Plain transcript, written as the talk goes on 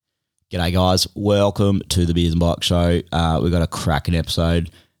G'day guys, welcome to the Beers and Bike Show. We've got a cracking episode.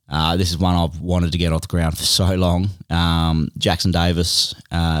 This is one I've wanted to get off the ground for so long. Jackson Davis,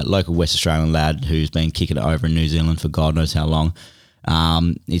 local West Australian lad who's been kicking it over in New Zealand for God knows how long.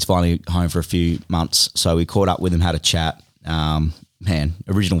 He's finally home for a few months, so we caught up with him, had a chat. Man,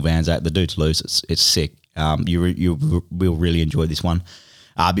 original Vans Act, the dude's loose. It's sick. You will really enjoy this one.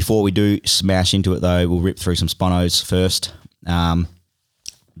 Before we do smash into it though, we'll rip through some sponos first.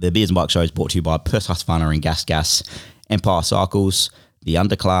 The Beers and Bike Show is brought to you by Perth Husqvarna and Gas, Empire Cycles, The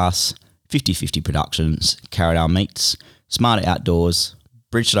Underclass, 50/50 Productions, Carradale Meats, Smarter Outdoors,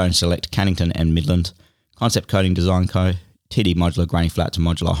 Bridgestone Select Cannington and Midland, Concept Coating Design Co., TD Modular Granny Flats and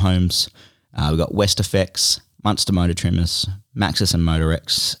Modular Homes. We've got West Effects, Munster Motor Trimmers, Maxxis and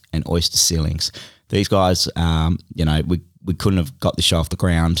Motorex, and Oyster Ceilings. These guys, we couldn't have got this show off the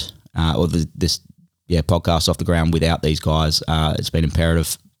ground, this podcast off the ground without these guys. It's been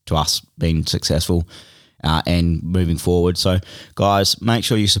imperative to us being successful and moving forward. So, guys, make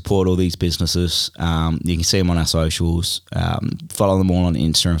sure you support all these businesses. You can see them on our socials. Follow them all on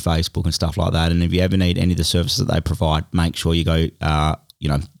Insta and Facebook and stuff like that. And if you ever need any of the services that they provide, make sure you go,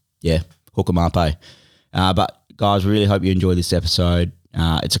 hook them up, eh? But, guys, really hope you enjoy this episode.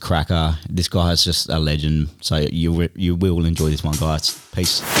 It's a cracker. This guy is just a legend. So you will enjoy this one, guys.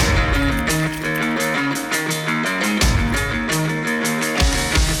 Peace.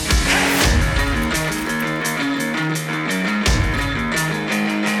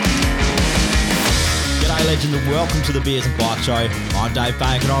 Legend, and welcome to the Beers and Bike Show. I'm Dave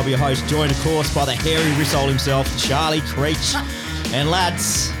Bacon, and I'll be your host, joined of course by the hairy Rissole himself, Charlie Creech. And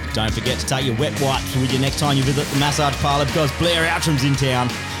lads, don't forget to take your wet wipes with you next time you visit the massage parlour because Blair Outram's in town.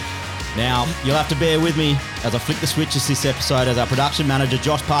 Now, you'll have to bear with me as I flick the switches this episode as our production manager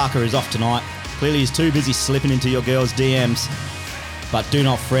Josh Parker is off tonight. Clearly he's too busy slipping into your girls' DMs. But do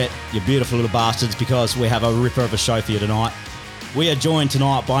not fret, you beautiful little bastards, because we have a ripper of a show for you tonight. We are joined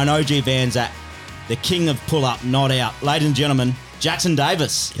tonight by an OG Vans Act, the king of pull-up, not out. Ladies and gentlemen, Jackson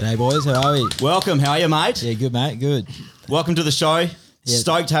Davis. G'day, boys. How are we? Welcome. How are you, mate? Yeah, good, mate. Good. Welcome to the show. Yeah.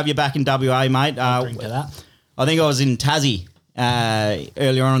 Stoked to have you back in WA, mate. I think I was in Tassie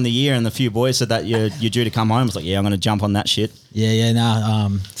earlier on in the year, and the few boys said that you're due to come home. I was like, yeah, I'm going to jump on that shit.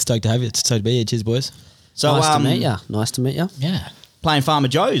 Stoked to have you. It's stoked to be here. Cheers, boys. So, Nice to meet you. Yeah. Playing Farmer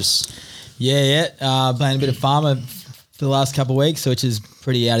Joe's. Yeah. Playing a bit of farmer for the last couple of weeks, which is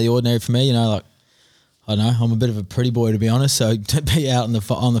pretty out of the ordinary for me. You know, like, I don't know, I'm a bit of a pretty boy, to be honest, so to be out on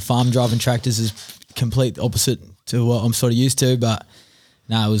the farm driving tractors is complete opposite to what I'm sort of used to, but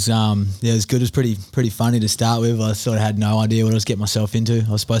no, it was good. It was pretty funny to start with. I sort of had no idea what I was getting myself into.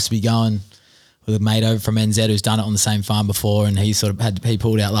 I was supposed to be going with a mate over from NZ who's done it on the same farm before, and he sort of he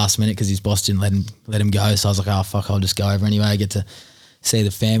pulled out last minute because his boss didn't let him go, so I was like, oh, fuck, I'll just go over anyway. I get to see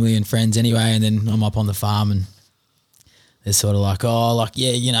the family and friends anyway, and then I'm up on the farm, and they're sort of like, oh, like,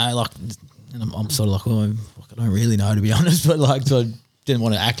 yeah, you know, like... And I'm sort of like, oh, I don't really know, to be honest, but like, so I didn't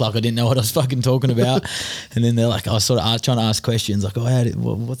want to act like I didn't know what I was fucking talking about. And then they're like, I was sort of trying to ask questions, like, oh,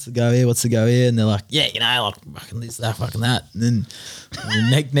 what's the go here? What's the go here? And they're like, yeah, you know, like fucking this, that, fucking that. And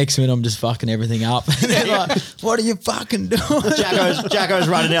then next minute, I'm just fucking everything up. And they're like, what are you fucking doing? Jacko's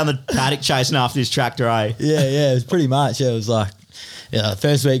running down the paddock chasing after his tractor, eh? Yeah, it was pretty much. Yeah, it was like, yeah, the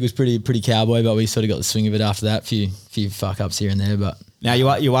first week was pretty cowboy, but we sort of got the swing of it after that. Few fuck ups here and there, but. Now,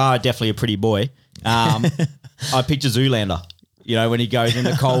 you are definitely a pretty boy. I picture Zoolander, you know, when he goes in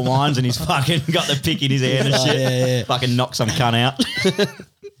the coal mines and he's fucking got the pick in his hand and shit. Yeah. Fucking knock some cunt out.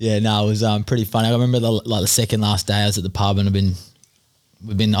 Yeah, no, it was pretty funny. I remember the second last day I was at the pub, and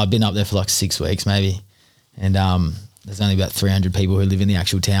I've been up there for like 6 weeks maybe. And there's only about 300 people who live in the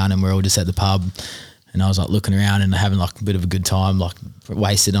actual town, and we're all just at the pub. And I was like looking around and having like a bit of a good time, like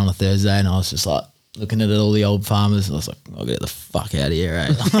wasted on a Thursday, and I was just like, looking at all the old farmers, I was like, I'll get the fuck out of here,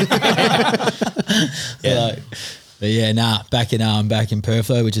 eh? Yeah. But yeah, back in Perth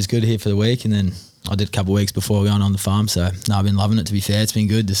though, which is good here for the week. And then I did a couple of weeks before going on the farm. So no, I've been loving it, to be fair. It's been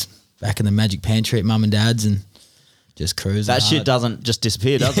good. Just back in the magic pantry at mum and dad's and just cruising. That shit doesn't just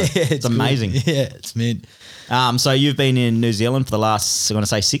disappear, does it? Yeah, it's amazing. Good. Yeah, it's mint. So you've been in New Zealand for the last, I'm going to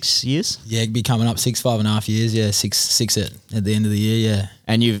say 6 years? Yeah, it'd be coming up 5.5 years. Yeah, six at the end of the year, yeah.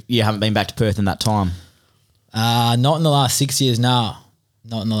 And you haven't been back to Perth in that time? Not in the last 6 years, no.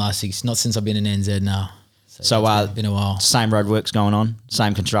 Not in the last 6, not since I've been in NZ now. So it's been a while. Same roadworks going on,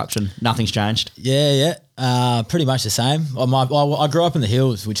 same construction, nothing's changed? Yeah. Pretty much the same. I grew up in the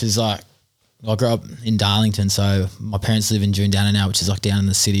hills, which is like, I grew up in Darlington, so my parents live in Joondalup now, which is like down in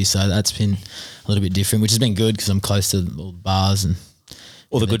the city, so that's been a little bit different, which has been good because I'm close to all the bars and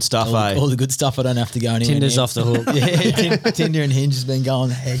All the good stuff, all the good stuff. I don't have to go anywhere. Tinder's near. off the hook. Yeah, Tinder and Hinge has been going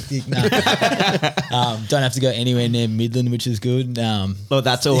hectic. No. Don't have to go anywhere near Midland, which is good. Well,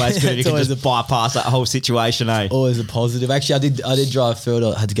 that's always good. You it's can always just bypass that whole situation, eh? always a positive. Actually, I did drive field.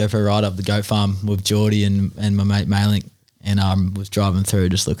 I had to go for a ride up the goat farm with Geordie and my mate Malink, and was driving through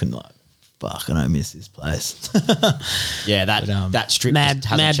just looking like, fuck, I don't miss this place. Yeah, that strip Mad just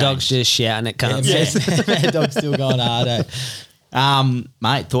hasn't dogs changed. just shouting at cunts. Mad Dog's still going hard, eh?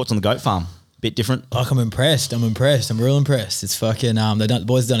 Mate, thoughts on the goat farm? Bit different. Like I'm impressed. I'm real impressed. It's fucking the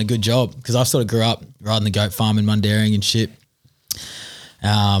boys done a good job because I sort of grew up riding the goat farm in Mundaring and shit.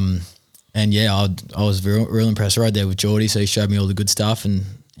 And yeah, I was real impressed. I rode there with Geordie, so he showed me all the good stuff and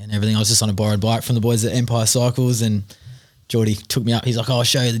everything. I was just on a borrowed bike from the boys at Empire Cycles, and Geordie took me up. He's like, "Oh, I'll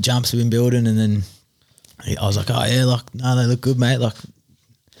show you the jumps we've been building," and then I was like, "Oh yeah, like no, they look good, mate. Like,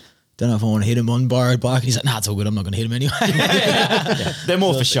 don't know if I want to hit him on borrowed bike." And he's like, "Nah, it's all good. I'm not going to hit him anyway." They're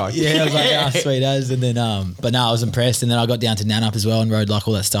more for show. Yeah, I was like, sweet as. And then, but no, I was impressed. And then I got down to Nannup as well and rode like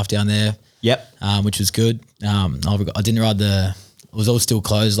all that stuff down there. Yep. Which was good. I didn't ride it was all still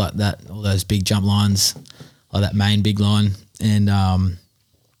closed like that, all those big jump lines, like that main big line. And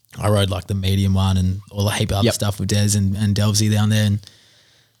I rode like the medium one and all the heap of other stuff with Des and Delvsy down there. And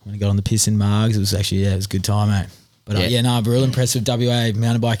when I got on the piss in Margs, it was actually, it was a good time, mate. But I'm real impressed with WA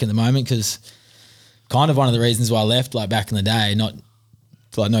mountain biking at the moment because kind of one of the reasons why I left like back in the day, not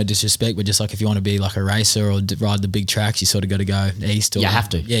like no disrespect, but just like if you want to be like a racer or ride the big tracks, you sort of got to go east. Or, You have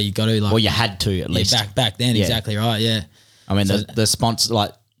to. Yeah, you got to like. Well, you had to at least. Back then, Yeah. exactly right, yeah. I mean, the sponsors,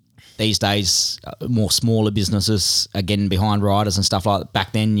 like these days, more smaller businesses are getting behind riders and stuff like that.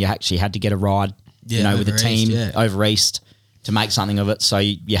 Back then, you actually had to get a ride, with a over team east, over east to make something of it. So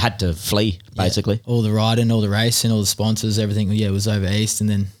you had to flee, basically. Yeah. All the riding, all the racing, all the sponsors, everything, was over east. And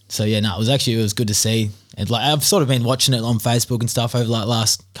then, it was good to see. And like, I've sort of been watching it on Facebook and stuff over like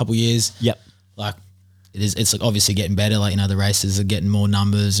last couple of years. Yep. Like, it's like obviously getting better. Like, the races are getting more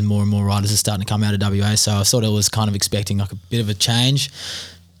numbers and more riders are starting to come out of WA. So I sort of was kind of expecting like a bit of a change.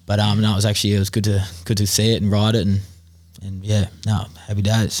 But no, it was good to see it and ride it and happy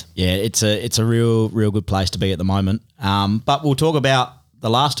days. Yeah, it's a real good place to be at the moment. But we'll talk about the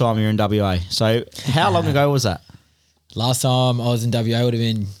last time you were in WA. So how long ago was that? Last time I was in WA would have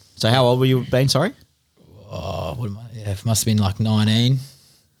been. So how old were you been, sorry? Oh, what am I? Yeah, it must have been like 19.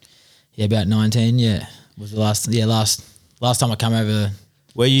 Yeah, about 19. Yeah, was the last. Yeah, last time I come over.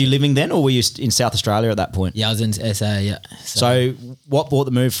 Were you living then, or were you in South Australia at that point? Yeah, I was in SA. Yeah. So what brought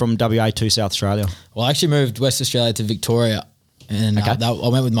the move from WA to South Australia? Well, I actually moved West Australia to Victoria, and Okay. I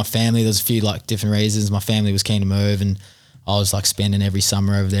went with my family. There's a few like different reasons. My family was keen to move, and I was like spending every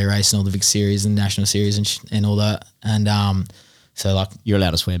summer over there racing all the Vic Series and National Series and all that. And so like You're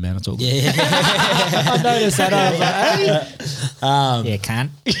allowed to swear, man. It's all good. yeah. I noticed that. I was like, hey. Yeah, can.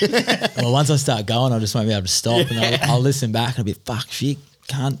 Well, once I start going, I just won't be able to stop, and I'll listen back and I'll be fuck shit.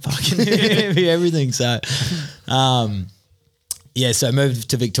 Can't fucking hear everything. So, so I moved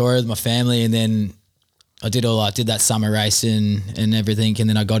to Victoria with my family, and then I did that summer racing and everything, and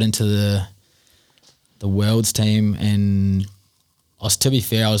then I got into the Worlds team, and to be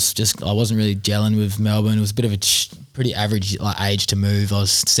fair, I wasn't really gelling with Melbourne. It was a bit of a pretty average like age to move. I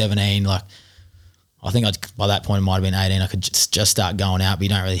was 17, like. I think by that point it might have been 18. I could just start going out, but you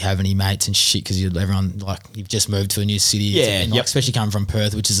don't really have any mates and shit because everyone like you've just moved to a new city. Yeah, and, like, especially coming from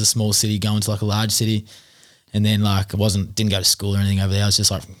Perth, which is a small city, going to like a large city, and then like didn't go to school or anything over there. I was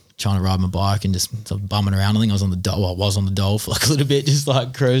just like trying to ride my bike and just sort of bumming around. I think I was on the Dole for like a little bit, just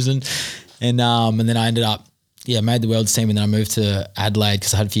like cruising, and then I ended up made the Worlds team, and then I moved to Adelaide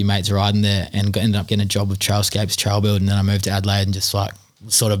because I had a few mates riding there, and ended up getting a job with Trailscapes Trail Build, and then I moved to Adelaide and just like.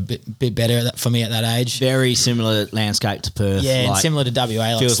 Sort of bit better for me at that age. Very similar landscape to Perth. Yeah, and similar to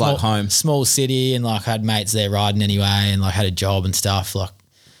WA. Like feels like home. Small city, and like I had mates there riding anyway, and like had a job and stuff. Like,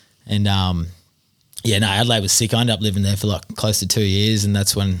 and Adelaide was sick. I ended up living there for like close to 2 years, and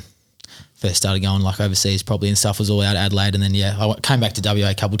that's when I first started going like overseas probably and stuff. Was all out of Adelaide, and then I came back to WA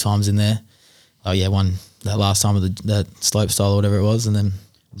a couple times in there. Oh yeah, that last time with the slope style or whatever it was, and then.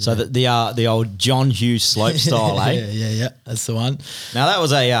 So the old John Hughes slope style, eh? Yeah, that's the one. Now that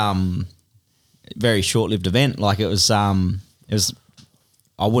was a very short-lived event. Like it was I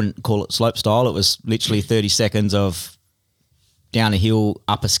wouldn't call it slope style. It was literally 30 seconds of down a hill,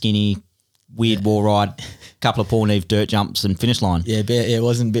 up a skinny, weird wall ride, couple of Paul Neve dirt jumps and finish line. Yeah, it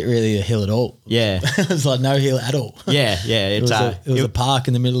wasn't really a hill at all. Yeah. It was like no hill at all. Yeah. It was a park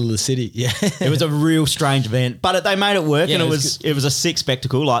in the middle of the city. Yeah. It was a real strange event, but they made it work, Yeah, and it it was a sick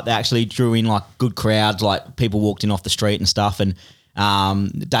spectacle. Like they actually drew in like good crowds, like people walked in off the street and stuff, and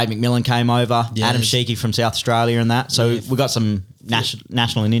Dave McMillan came over, Yeah, Adam it's- Sheeky from South Australia and that. So we got some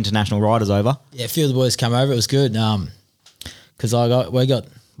national and international riders over. Yeah, a few of the boys come over. It was good. Because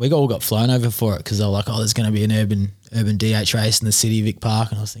we all got flown over for it because they were like, oh, there's going to be an urban DH race in the city, Vic Park,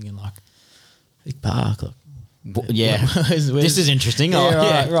 and I was thinking like, Vic Park, like. Yeah, this is interesting.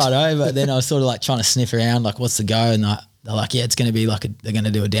 Yeah, right. But then I was sort of like trying to sniff around, like, what's the go? And they're like, yeah, it's going to be like they're going to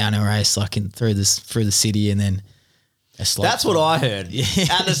do a downhill race, like through the city, and then a slope. That's what I heard. Yeah.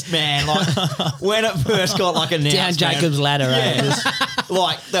 And this man, like, when it first got like announced, Down Jacob's ladder, yeah,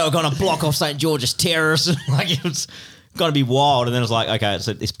 like they were going to block off St George's Terrace, like it was got to be wild. And then it was like, okay, it's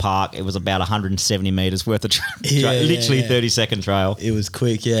at this park. It was about 170 meters worth of literally 30-second trail. It was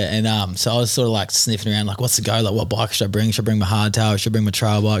quick, yeah. And so I was sort of like sniffing around, like, what's the go? Like, what bike should I bring? Should I bring my hardtail? Should I bring my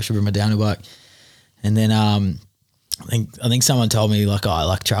trail bike? Should I bring my downhill bike? And then I think someone told me like, oh,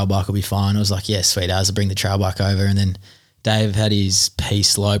 like trail bike will be fine. I was like, yeah, sweet as. I'll bring the trail bike over. And then Dave had his P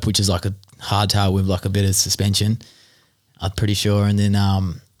slope, which is like a hardtail with like a bit of suspension, I'm pretty sure. And then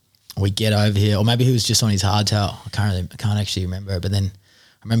we get over here, or maybe he was just on his hardtail. I can't actually remember. But then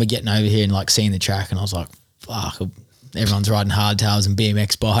I remember getting over here and like seeing the track, and I was like, fuck, everyone's riding hardtails and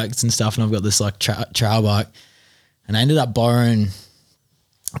BMX bikes and stuff, and I've got this like trail bike. And I ended up borrowing,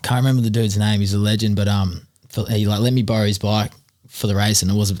 I can't remember the dude's name, he's a legend, but he like let me borrow his bike for the race, and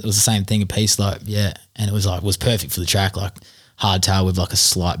it was the same thing, a P slope, yeah. And it was perfect for the track, like hardtail with like a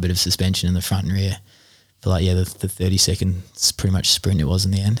slight bit of suspension in the front and rear. But like, yeah, the 30-second pretty much sprint it was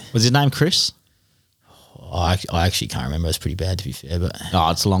in the end. Was his name Chris? I actually can't remember. It was pretty bad, to be fair. But Oh,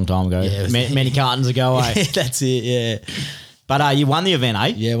 it's a long time ago. Yeah, it was- Many cartons ago, eh? that's it. Yeah, But you won the event,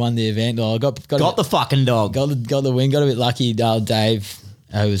 eh? yeah. Won the event. Oh, I got Got the fucking dog. got the win. Got a bit lucky. Dave,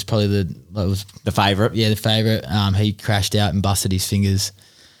 who was probably The favourite. the favourite. He crashed out and busted his fingers.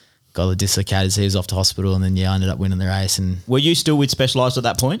 Got the dislocated, so he was off to hospital, and then I ended up winning the race. And Were you still with Specialised at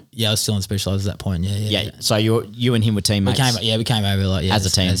that point? yeah, I was still on Specialised at that point. Yeah. So you and him were teammates. We came over like As a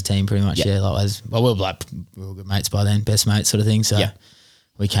team. as a team pretty much. Yeah. Yeah, like we were good mates by then, best mates sort of thing. So Yeah.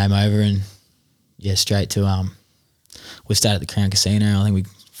 we came over and straight to we stayed at the Crown Casino. I think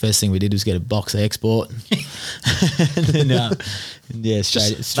first thing we did was get a box of export, and then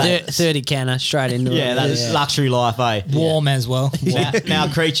straight 30 canner straight into Yeah, it. that's luxury life, eh? Warm as well. Now,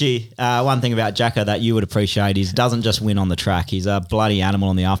 Creechy, one thing about Jacko that you would appreciate is doesn't just win on the track. He's a bloody animal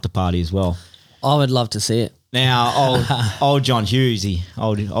on the after party as well. I would love to see it. Now, old John Hughesy,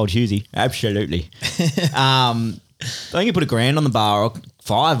 old Hughesy, absolutely. I think he put $1,000 on the bar, or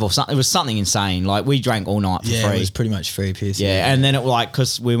 5 or something. It was something insane. Like we drank all night for yeah, free. it was pretty much free piss. Yeah, and then it like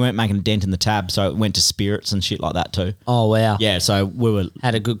because we weren't making a dent in the tab, so it went to spirits and shit like that too. Oh, wow. Yeah, so we were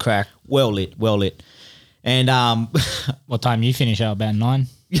Had a good crack. well lit, and What time you finish up? About 9?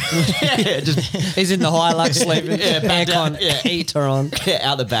 yeah, just He's in the Hilux sleeping. back down, Aircon heater on.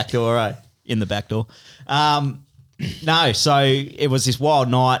 out the back door, right? In the back door. No, so it was this wild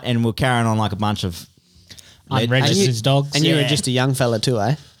night, and we're carrying on like a bunch of Unregistered dogs. And you were Yeah. just a young fella too,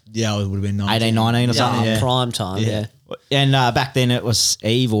 eh? yeah, it would have been 18, 19 or something. Yeah. Prime time, yeah. And back then it was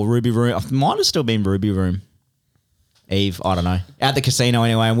Eve or Ruby Room. It might have still been Ruby Room. Eve, I don't know. At the casino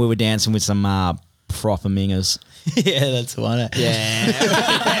anyway, and we were dancing with some proper mingers. yeah, that's the one.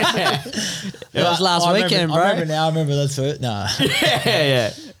 Yeah. It was last weekend, bro. I remember that's it. No.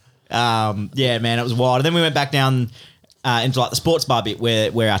 yeah. Yeah, man, it was wild. And then we went back down into like the sports bar bit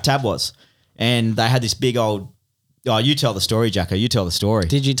where our tab was. And they had this big old, you tell the story, Jacko. You tell the story.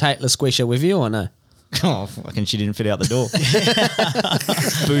 Did you take La Squisher with you or no? Oh, fucking she didn't fit out the door.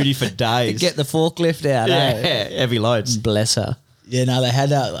 Booty for days. Get the forklift out, eh? yeah, heavy loads. Bless her. Yeah, no, they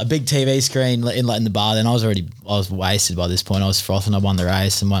had a big TV screen in the bar. Then I was wasted by this point. I was frothing. I won the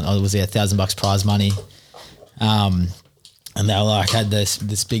race and I was there $1,000 prize money. And they were like had this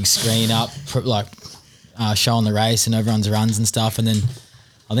big screen up, showing the race and everyone's runs and stuff. And then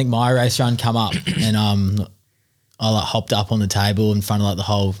I think my race run come up, and I like hopped up on the table in front of like the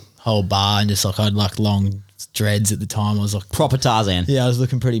whole bar, and just like I had like long dreads at the time. I was like Proper Tarzan. yeah, I was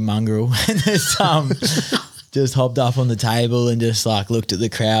looking pretty mongrel, and just hopped up on the table and just like looked at the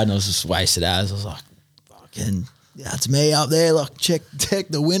crowd, and I was just wasted as. I was like, fucking, that's me up there. Like check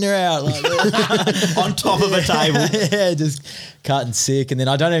the winner out, like On top of a table. yeah, just cutting sick. And then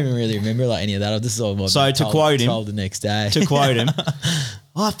I don't even really remember like any of that. This is all what So I to quote him- told the next day. To quote him,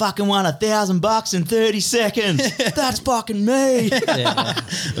 I fucking won $1,000 in 30 seconds. That's fucking me.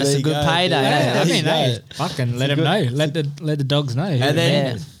 That's There a you good go. payday, Yeah. eh? I mean, Yeah. hey, fucking let them know. Let the dogs know. And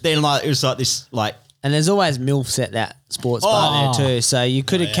then, Yeah. then like it was like this like And there's always MILFs at that sports bar Oh. there too, so you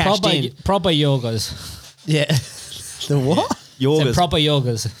could have cashed proper yogas. Yeah. The what? So yogas. proper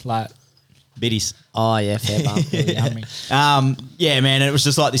yogas, like Biddies. Oh yeah, fair bump. Yummy. Yeah, man, it was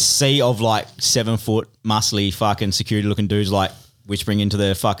just like this sea of like 7 foot muscly fucking security looking dudes like whispering into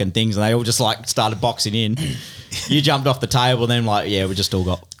their fucking things, and they all just like started boxing in. You jumped off the table, and then like we just all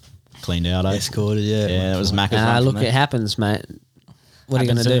got cleaned out. Escorted, yeah. Yeah, it was Macca's. Look, it happens, mate. What are you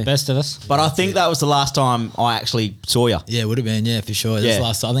going Happens to to do? the best of us. But I think that was the last time I actually saw you Yeah, it would have been, yeah, for sure. Yeah.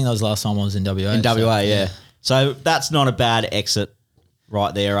 I think that was the last time I was in WA. in so, WA. Yeah, so that's not a bad exit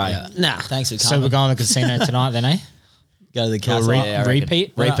right there, eh? Yeah. Nah. Thanks for So coming. we're going to the casino tonight then, eh? Go to the Or Cass. I reckon.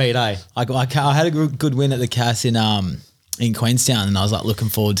 repeat? Repeat, eh? I had a good win at the Cass in Queenstown, and I was like looking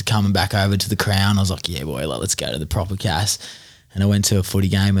forward to coming back over to the Crown. I was like, yeah, boy, like, let's go to the proper Cass. And I went to a footy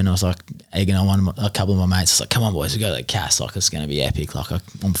game, and I was like egging on a couple of my mates. I was like, come on, boys, we go to the Cass. Like, it's going to be epic. Like,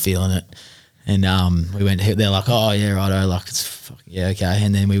 I'm feeling it. And we went. They're like, oh yeah, righto. Like, it's yeah, okay.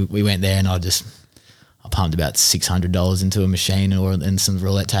 And then we went there, and I pumped about $600 into a machine and some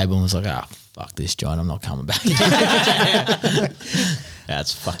roulette table, and was like, fuck this, John, I'm not coming back.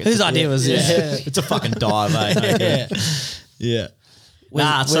 That's fucking. Whose idea was this? Yeah. It's a fucking dive, eh? Yeah.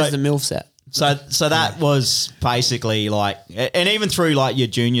 Where's the MILFs at? So that was basically like, and even through like your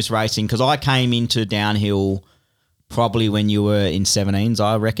juniors racing, because I came into downhill probably when you were in 17s,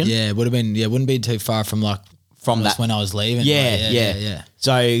 I reckon. Yeah, it would have been. Yeah, it wouldn't be too far from that when I was leaving. Yeah, Like, yeah.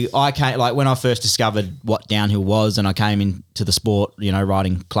 So I came, like when I first discovered what downhill was, and I came into the sport,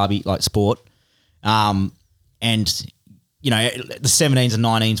 riding clubby like sport, and the 17s and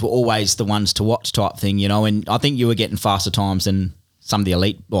 19s were always the ones to watch type thing, and I think you were getting faster times than some of the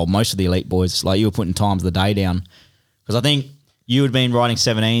elite, well, most of the elite boys. Like, you were putting times of the day down, because I think you had been riding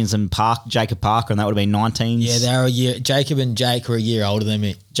 17s and Jacob Parker, and that would have been 19s. Yeah, they were a year. Jacob and Jake were a year older than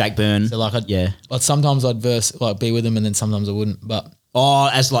me. Jake Byrne. So like, yeah. Like, sometimes I'd be with them, and then sometimes I wouldn't. But Oh,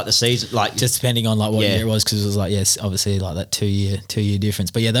 as like the season, like just depending on like what Yeah. year it was, because it was like, yes, obviously like that 2 year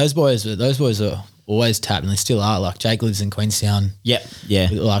difference. But yeah, those boys are always tapped, and they still are. Like, Jake lives in Queenstown. yeah, yeah.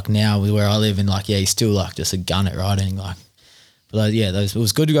 Like, now with where I live, and like, yeah, he's still like just a gun at riding. Like, but yeah, it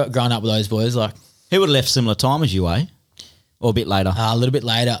was good growing up with those boys. Like, He would have left similar time as you, eh? Or a bit later, a little bit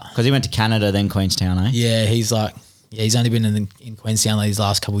later. because he went to Canada, then Queenstown, eh? Yeah, he's only been in Queenstown like these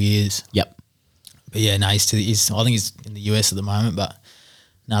last couple of years. Yep. But yeah, no, I think he's in the US at the moment. But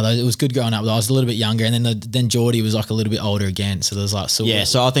no, it was good growing up. I was a little bit younger, and then Geordie was like a little bit older again. So there was like Yeah,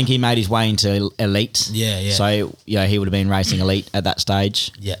 so I think he made his way into elite. Yeah, yeah. So he would have been racing elite at that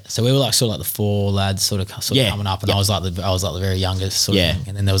stage. yeah. So we were like sort of like the four lads sort of Yeah, coming up, and yeah. I was like the very youngest sort Yeah. of thing.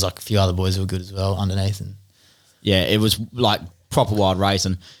 And then there was like a few other boys who were good as well underneath. And Yeah, it was like proper wild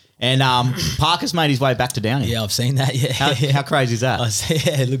racing. And Parker's made his way back to downhill. yeah, I've seen that. Yeah, How crazy is that?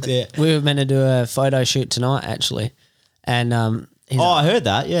 yeah, look there. We were meant to do a photo shoot tonight, actually, and he's Oh, like, I heard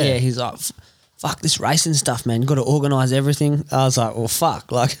that. Yeah. yeah, he's like, fuck this racing stuff, man. You got to organise everything. I was like, well,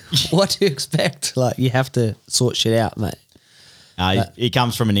 fuck. Like, what do you expect? Like, you have to sort shit out, mate. He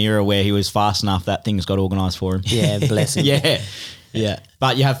comes from an era where he was fast enough that things got organised for him. Yeah, bless him. Yeah. Yeah.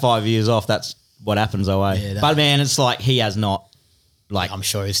 But you have 5 years off. That's what happens, though, eh? Yeah, But, man, it's like he has not, like, I'm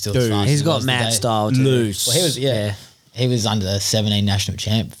sure he's still. Dude, as fast He's as he got was mad today. style too. Loose. Well, he was, yeah. He was under the 17 national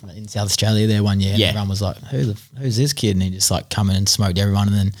champ in South Australia there one year. And Yeah. everyone was like, who's this kid? And he just like come in and smoked everyone.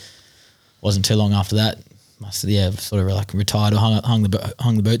 And then wasn't too long after that, sort of like retired or hung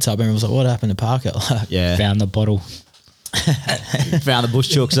the boots up. Everyone was like, what happened to Parker? Like, yeah. Found the bottle. Found the bush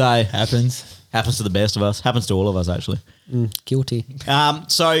chooks, eh? happens. Happens to the best of us. Happens to all of us, actually. Guilty.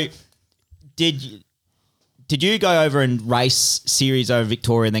 So did you go over and race series over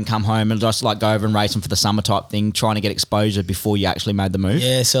Victoria and then come home and just like go over and race them for the summer type thing, trying to get exposure before you actually made the move?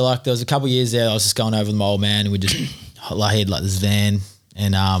 Yeah, so like there was a couple of years there, I was just going over with my old man, and we just like he had like this van,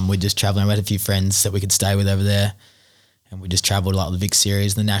 and we just traveling. We had a few friends that we could stay with over there, and we just travelled like the Vic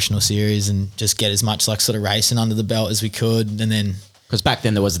Series, the National Series, and just get as much like sort of racing under the belt as we could, and then. Because back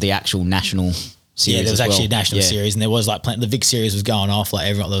then there was the actual national series. Yeah, there was as actually well. a national Yeah. series, and there was like the Vic Series was going off. Like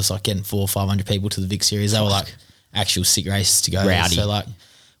everyone, there was like getting 400 or 500 people to the Vic Series. They were like actual sick races to go. Rowdy. So like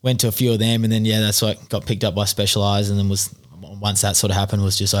went to a few of them, and then that's what got picked up by Specialized, and then once that sort of happened,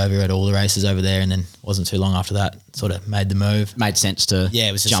 was just over at all the races over there, and then wasn't too long after that sort of made the move. Made sense to Yeah,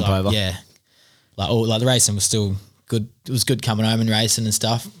 it was just jump like, over. Yeah, like the racing was still good. It was good coming home and racing and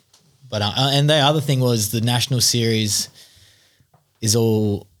stuff. But and the other thing was the national series is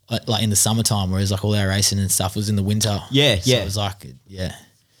all like in the summertime, whereas like all our racing and stuff was in the winter. Yeah, so yeah. It was like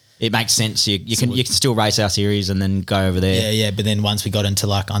It makes sense. You can still race our series and then go over there. yeah. But then once we got into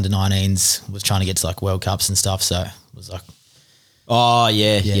like under 19s, was trying to get to like World Cups and stuff. So it was like Oh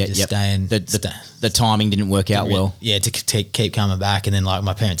yeah, just yep. staying. The timing didn't work out well. Yeah, to keep coming back, and then like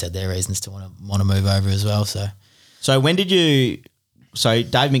my parents had their reasons to want to move over as well. So So when did you So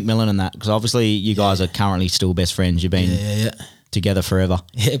Dave McMillan and that, because obviously you guys are currently still best friends. You've been Yeah. together forever.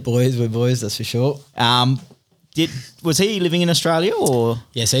 Yeah, boys, we're boys, that's for sure. Was he living in Australia or?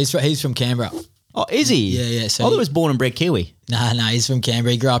 Yeah, so he's from Canberra. Oh, is he? Yeah. So I thought he was born and bred Kiwi. Nah, he's from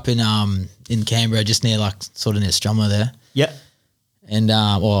Canberra. He grew up in Canberra, just near like sort of near Stromler there. Yep. And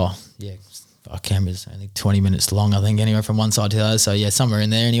Canberra's only 20 minutes long, I think, anyway, from one side to the other. So yeah, somewhere in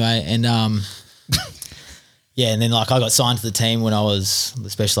there anyway. And yeah, and then like I got signed to the team when I was the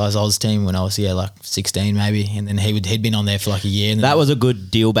Specialised Oz team when I was like 16 maybe, and then he'd been on there for like a year. And That was a good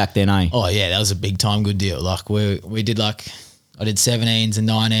deal back then, eh? oh yeah, that was a big time good deal. Like we did like I did 17s and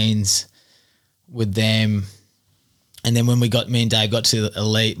 19s with them. And then when me and Dave got to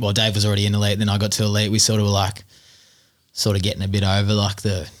elite, well, Dave was already in elite, then I got to elite, we sort of were like getting a bit over like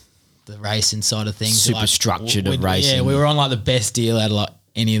the racing side of things. Super like, structured of racing. Yeah, we were on like the best deal out of like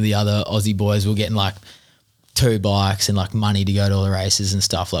any of the other Aussie boys. We were getting like 2 bikes and like money to go to all the races and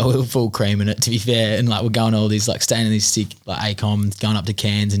stuff. Like we were full creaming it, to be fair. And like we're going to all these, like staying in these sick like ACOM, going up to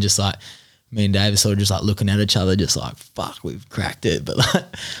Cairns, and just like me and Dave are sort of just like looking at each other, just like, fuck, we've cracked it. But like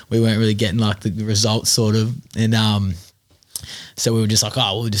we weren't really getting like the results sort of. And so we were just like,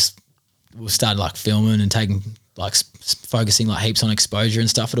 we'll start like filming and taking like focusing like heaps on exposure and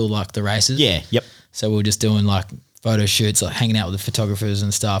stuff at all like the races. Yeah, yep. So we were just doing like photo shoots, like hanging out with the photographers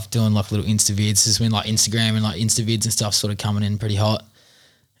and stuff, doing like little Insta vids. This is when like Instagram and like Insta vids and stuff sort of coming in pretty hot.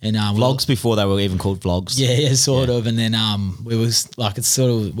 And Vlogs before they were even called vlogs. Yeah, sort of. And then we were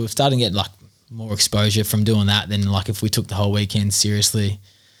starting to get like more exposure from doing that than like if we took the whole weekend seriously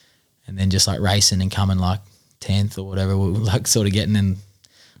and then just like racing and coming like 10th or whatever, we were like sort of getting in.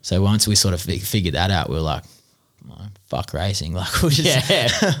 So once we sort of figured that out, we were like, fuck racing. Like we'll just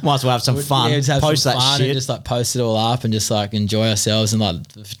might as well have some fun. Yeah, just have post some that fun shit. and just like post it all up and just like enjoy ourselves. And like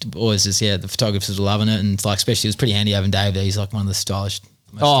always just, the photographers were loving it. And it's like, especially it was pretty handy having Dave there. He's like one of the stylish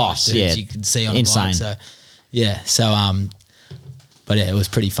dudes you can see on insane. a bike. So but yeah, it was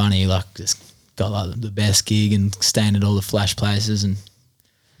pretty funny. Like just got like the best gig and staying at all the flash places and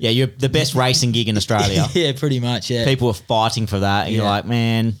Yeah, you're the best racing gig in Australia. yeah, pretty much. Yeah, People are fighting for that. And you're like,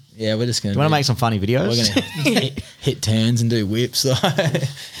 man, yeah, we're just gonna. do you want to make some funny videos? We're gonna hit turns and do whips.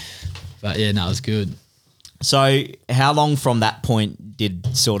 But yeah, no, it was good. So how long from that point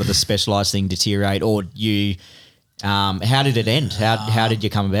did sort of the Specialised thing deteriorate, or you? How did it end? How did you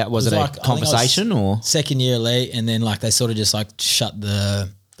come about? Was it like, a conversation or second year elite, and then like they sort of just like shut the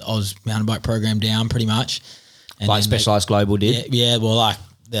Oz mountain bike program down pretty much. And like then Specialised Global did? Yeah. Well, like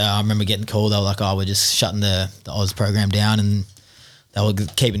I remember getting called. They were like, "Oh, we're just shutting the Oz program down," and they were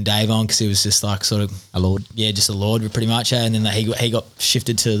keeping Dave on because he was just like sort of A lord. Yeah, just a lord pretty much. And then he got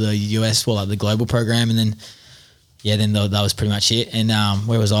shifted to the US, like the global program, and then that was pretty much it. And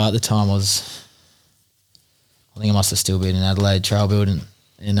where was I at the time? I think I must have still been in Adelaide trail building,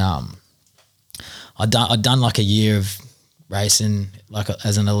 and I'd done like a year of racing like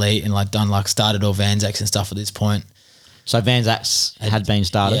as an elite, and like started all Vanzacks and stuff at this point. So Vanzacks had been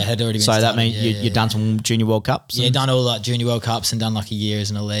started? Yeah, had already been So started. that means you'd done some Junior World Cups? Yeah, done all like Junior World Cups and done like a year as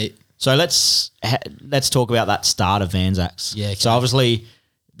an elite. So let's talk about that start of Vanzacks. Yeah, okay. So obviously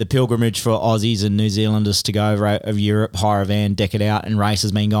the pilgrimage for Aussies and New Zealanders to go over Europe, hire a van, deck it out, and race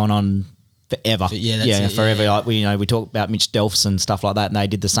has been going on forever. Forever. Yeah. Like we talk about Mitch Delphs and stuff like that, and they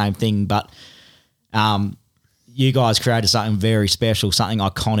did the same thing. But you guys created something very special, something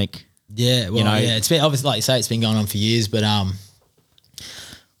iconic. Yeah, well, it's been obviously like you say, it's been going on for years. But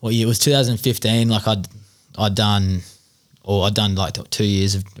it was 2015. Like I'd done like 2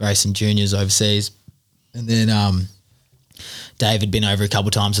 years of racing juniors overseas, and then Dave had been over a couple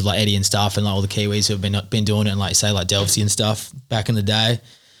of times with like Eddie and stuff, and like all the Kiwis who have been doing it, and like say like Delphi and stuff back in the day.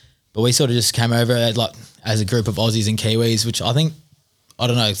 But we sort of just came over as a group of Aussies and Kiwis, which I don't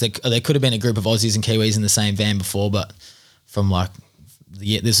know, there could have been a group of Aussies and Kiwis in the same van before, but from like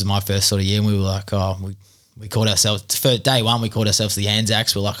this is my first sort of year, and we were like, we called ourselves, for day one, we called ourselves the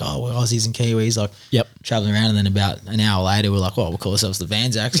Anzacs. We're like, we're Aussies and Kiwis, like traveling around. And then about an hour later, we're like, we'll call ourselves the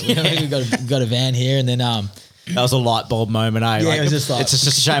Vanzacks. We got a van here. And then, that was a light bulb moment, eh? Yeah, it was just like, it's just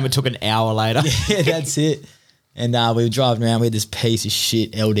a shame it took an hour later. Yeah, that's it. And we were driving around. We had this piece of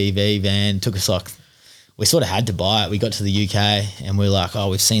shit LDV van. It took us like, we sort of had to buy it. We got to the UK and we were like,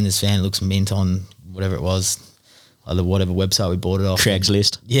 we've seen this van. It looks mint on whatever it was. Whatever website we bought it off.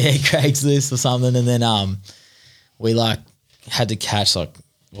 Craigslist. Yeah, Craigslist or something. And then we like had to catch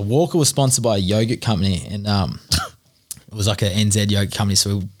Walker was sponsored by a yogurt company, and it was like a NZ yogurt company.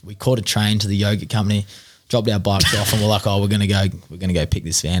 So we caught a train to the yogurt company, dropped our bikes off, and we're like, we're gonna go pick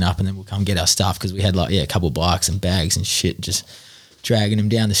this van up, and then we'll come get our stuff, because we had a couple of bikes and bags and shit, just dragging them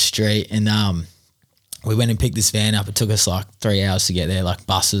down the street. And we went and picked this van up. It took us like 3 hours to get there, like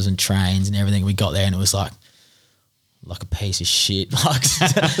buses and trains and everything. We got there and it was like a piece of shit, like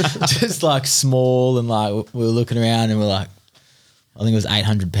just like small, and like we were looking around and we're like, I think it was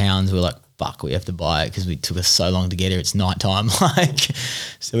 800 pounds. We're like, fuck, we have to buy it because we took us so long to get here. It's nighttime, like.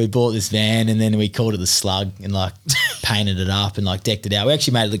 So we bought this van and then we called it the Slug and like painted it up and like decked it out. We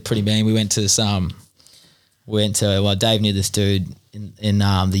actually made it look pretty mean. We went to Dave knew this dude in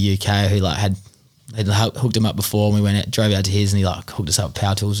the UK who like had hooked him up before, and we went out, drove out to his, and he like hooked us up with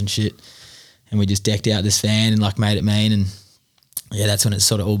power tools and shit. And we just decked out this van and like made it mean, and yeah, that's when it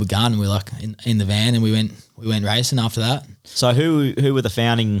sort of all begun. We were like in the van, and we went racing after that. So who were the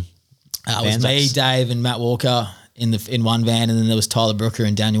founding? It was me, Dave, and Matt Walker in one van, and then there was Tyler Brooker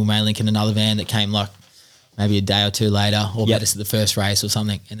and Daniel Malink in another van that came like maybe a day or two later, or met us at the first race or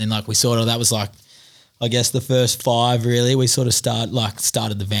something. And then like that was like, I guess the first 5 really. We sort of started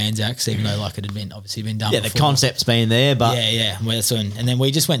the Vanzacks, even though like it had been obviously been done. Yeah, before. the concept's been there, but yeah. Well, that's when, and then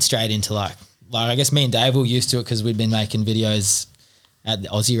we just went straight into like I guess me and Dave were used to it because we'd been making videos at the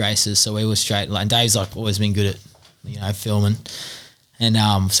Aussie races, so we were straight. Like, and Dave's like always been good at filming,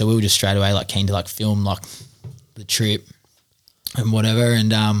 and so we were just straight away like keen to like film like the trip and whatever,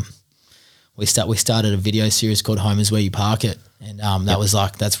 and we started a video series called Home Is Where You Park It, and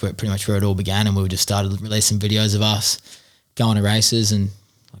that's pretty much where it all began, and we just started releasing videos of us going to races and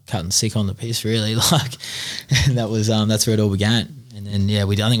like, cutting sick on the piss really, like, and that's where it all began. And then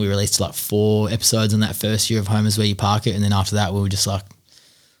I think we released like 4 episodes on that first year of Home Is Where You Park It, and then after that we were just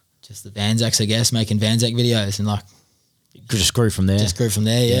the Vanzacks, I guess, making Vanzack videos, and like just grew from there.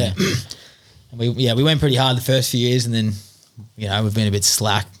 Yeah. And we went pretty hard the first few years, and then we've been a bit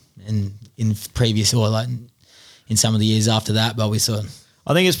slack in previous, or like in some of the years after that, but we sort of,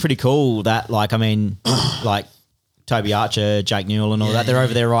 I think it's pretty cool that like Toby Archer, Jake Newell and all that, they're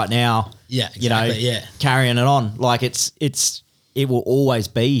over there right now. Yeah, exactly, carrying it on. Like it will always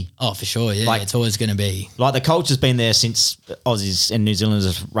be. Oh, for sure, yeah. Like, it's always going to be. Like the culture's been there since Aussies and New Zealanders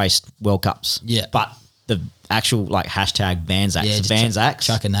have raced World Cups. Yeah. But the actual like hashtag Vanzacks, Vanzacks,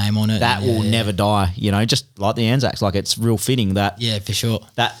 chuck a name on it. That will never die, just like the Anzacs. Like it's real fitting that. Yeah, for sure.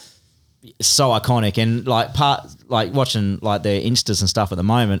 That is so iconic, and like watching like their Instas and stuff at the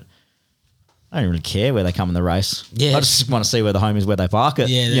moment, I don't really care where they come in the race. Yeah. I just want to see where the home is, where they park it.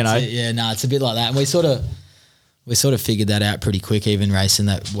 Yeah, it. Yeah, no, it's a bit like that. And we sort of figured that out pretty quick, even racing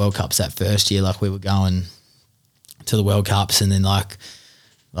that World Cups that first year. Like we were going to the World Cups, and then like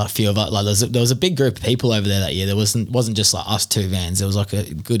a few of us, like there was a big group of people over there that year. There wasn't just like us 2 vans. There was like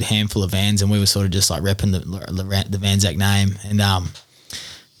a good handful of vans, and we were sort of just like repping the Vanzack name. And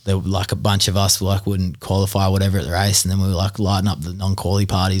there were like a bunch of us like wouldn't qualify or whatever at the race, and then we were like lighting up the non-quali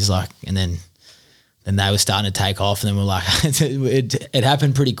parties, like, and then they were starting to take off, and then we were like, it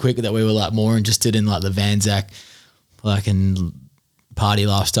happened pretty quick that we were like more interested in like the Vanzack, like in party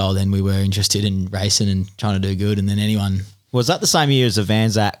lifestyle than we were interested in racing and trying to do good. And then was that the same year as the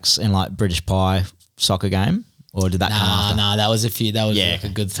Vanzacks and like British Pie soccer game, or did that come after? That was like a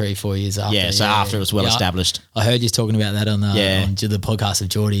good 3-4 years after. Yeah, so after it was well established. I heard you talking about that on the podcast of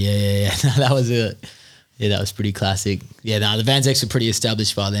Geordie. Yeah. That was it. Yeah, that was pretty classic. Yeah, the Vanzacks were pretty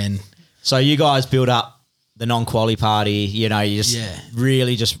established by then. So you guys build up the non-quali party, you just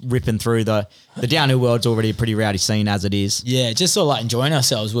really just ripping through the downhill world's already a pretty rowdy scene as it is. Yeah, just sort of like enjoying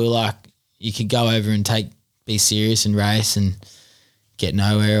ourselves. We were like, you could go over and be serious and race and get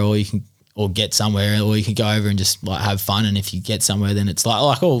nowhere, or get somewhere, or you could go over and just like have fun. And if you get somewhere, then it's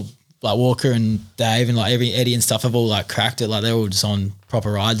like all like Walker and Dave and like Eddie and stuff have all like cracked it. Like they're all just on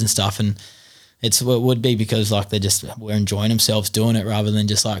proper rides and stuff. And it would be because like we're enjoying themselves doing it rather than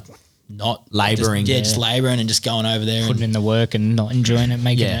just like not labouring. Just labouring and just going over there. Putting in the work and not enjoying it,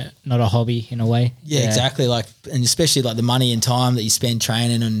 making it not a hobby in a way. Yeah, exactly. Like, and especially like the money and time that you spend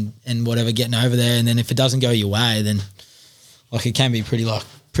training and whatever, getting over there. And then if it doesn't go your way, then like it can be pretty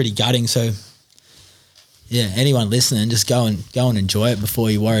gutting. So yeah, anyone listening, just go and enjoy it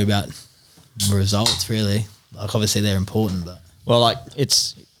before you worry about the results really. Like obviously they're important, but. Well, like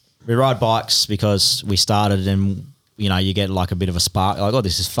we ride bikes because we started and you get like a bit of a spark, like, oh,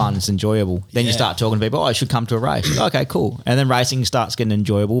 this is fun, it's enjoyable. Then you start talking to people, oh, I should come to a race. Okay, cool. And then racing starts getting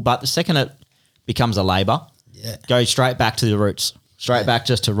enjoyable. But the second it becomes a labour, go straight back to the roots, back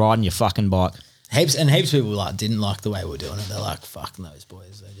just to riding your fucking bike. Heaps of people like didn't like the way we were doing it. They're like, fucking those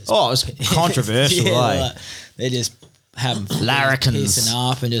boys. They just, it was controversial. Like, they're just having larrikins,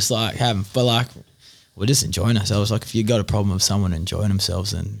 pissing up and just like having, but like, we're just enjoying ourselves. Like if you got a problem with someone enjoying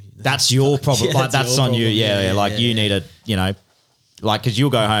themselves, then that's your problem. Yeah, like that's on problem. you. You need to, like, because you'll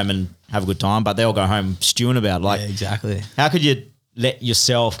go home and have a good time, but they'll go home stewing about it. Like, exactly. How could you let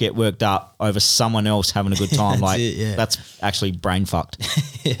yourself get worked up over someone else having a good time. That's Like it, yeah. that's actually brain fucked.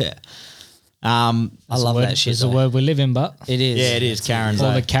 Yeah. I love that shit. It's a though. word we live in, but It is. Yeah, it is. Karen's.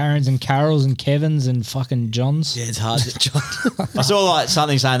 all the Karens and Carols and Kevins and fucking Johns. Yeah, it's hard to I saw like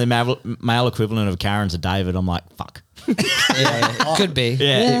something saying the male equivalent of Karen's a David. I'm like, fuck. Yeah, could be.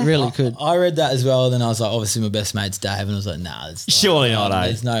 Yeah. It really could. I read that as well. Then I was like, obviously my best mate's Dave, and I was like, nah, it's not, Surely not, eh?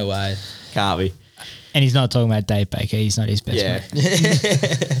 There's no way. Can't be. And he's not talking about Dave Baker. He's not his best Yeah.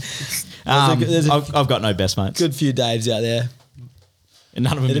 mate. There's a I've got no best mates. good few Daves out there. And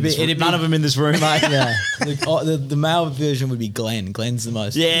none of them. It'd be- None of them in this room, mate. Yeah, the male version would be Glenn. Glenn's the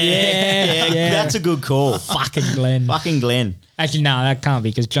most. Yeah, that's a good call. Fucking Glenn. Fucking Glenn. Actually, no, that can't be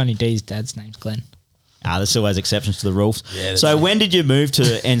because Johnny D's dad's name's Glenn. There's always exceptions to the rules. Yeah, that's So when did you move to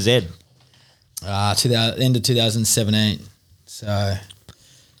NZ? End of 2017. So,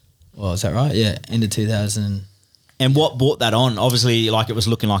 well, is that right? Yeah, end of 2000. And what brought that on? Obviously, like it was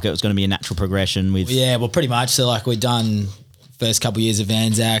looking like it was going to be a natural progression with. Yeah, well, pretty much. So, like, we'd done first couple of years of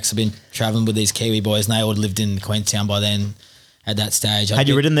Anzacs. I've been traveling with these Kiwi boys, and they all lived in Queenstown by then. At that stage, Had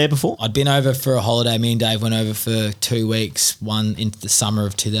you ridden there before? I'd been over for a holiday. Me and Dave went over for 2 weeks, one into the summer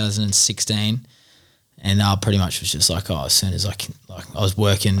of 2016, and I pretty much was just like, as soon as I can, like, I was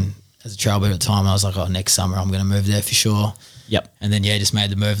working as a trailbird at the time. I was like, next summer I'm going to move there for sure. Yep. And then just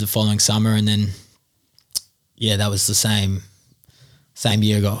made the move the following summer, and then that was the same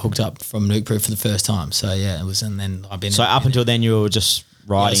year I got hooked up from Nuke Proof for the first time. So it was, and then I've been So up until then, you were just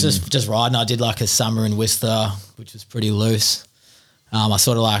riding. yeah, just riding. I did like a summer in Whistler, which was pretty loose. I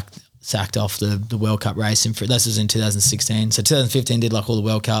sort of like sacked off the World Cup racing for this was in 2016. So 2015 did like all the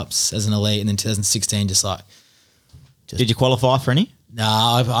World Cups as an elite, and then 2016 Did you qualify for any?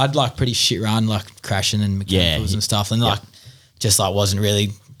 Nah, I'd like pretty shit run, like crashing and mechanicals and stuff, and like just like wasn't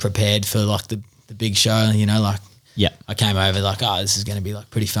really prepared for like the big show, like. Yeah. I came over like, this is going to be like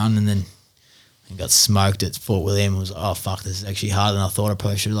pretty fun, and then I got smoked at Fort William. I was like, fuck, this is actually harder than I thought. I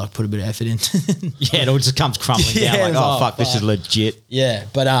probably should have like put a bit of effort in. Yeah, it all just comes crumbling down. Yeah, Like, oh, fuck, this is fuck. legit. Yeah,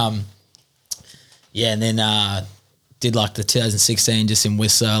 but and then did like the 2016 just in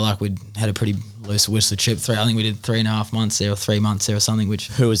Whistler. Like we'd had a pretty loose Whistler trip. I think we did 3.5 months there or 3 months there or something. Which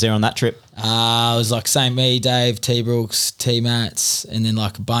Who was there on that trip? it was like me, Dave, T Brooks, T Mats, and then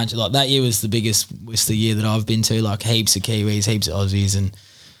like a bunch. Like that year was the biggest Whistler year that I've been to. Like heaps of Kiwis, heaps of Aussies, and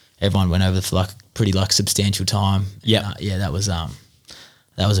everyone went over for like pretty like substantial time. Yeah, that was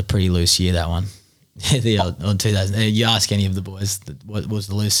a pretty loose year, that one. On 2000, you ask any of the boys what was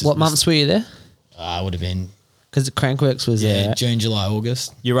the loosest. What months were you there? Would have been Because Crankworks was there. Right? June, July,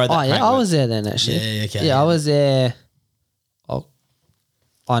 August. You rode that. Oh yeah, Crankwork. I was there then actually. Yeah, okay. Yeah, I was there. Oh,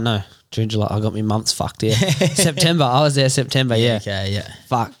 I know. June, July. I got me months fucked. Yeah, September. I was there September. Yeah. Okay, yeah.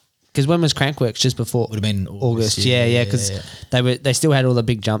 Fuck. Because when was Crankworks? Just before. Would have been August. Yeah. Because they still had all the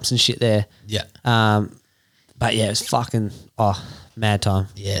big jumps and shit there. Yeah. But yeah, it was fucking mad time.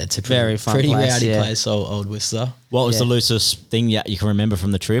 Yeah, it's a Very fun pretty place, rowdy yeah. place, old Whistler. What was Yeah. the loosest thing you can remember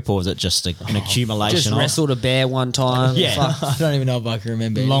from the trip, or was it just an accumulation Just of wrestled a bear one time. Yeah. Fuck. I don't even know if I can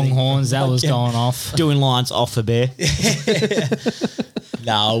remember. anything. Longhorns, that was going off. doing lines off the bear?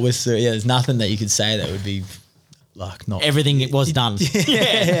 No, Whistler. Yeah, there's nothing that you could say that would be like not Everything it was done.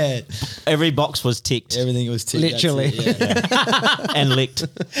 Yeah, Every box was ticked everything was ticked. that's Literally. it, yeah. and licked.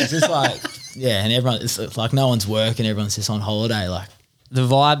 It's just like and everyone. It's like no one's working. Everyone's just on holiday. Like The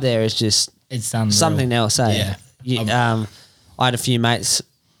vibe there is just It's unreal. something else. Eh? Yeah. I had a few mates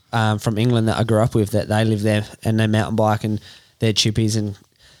from England that I grew up with that they live there and they mountain bike and they're chippies and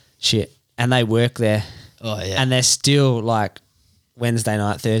shit, and they work there. Oh yeah. And they're still like Wednesday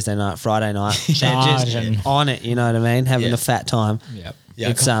night, Thursday night, Friday night. They're just Charging. on it, you know what I mean? Having Yeah. a fat time. Yep. Yeah,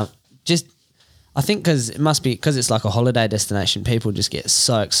 It's just, I think because it must be, because it's like a holiday destination, people just get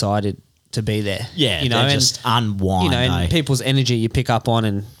so excited to be there. Yeah, you know, they're and, just unwind. you know, eh? and people's energy you pick up on,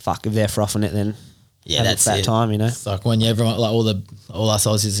 and fuck, if they're frothing it, then have that's a fat it. time, you know? It's like when everyone, like all us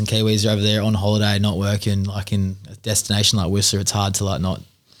Aussies and Kiwis are over there on holiday, not working, like in a destination like Whistler, it's hard to like not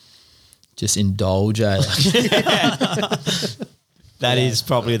just indulge. Like, That is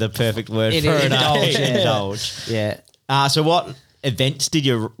probably the perfect word It for is. it. Indulge, yeah. Indulge. Yeah. So what events did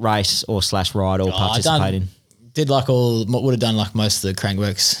you race or / ride or participate in? Did like would have done like most of the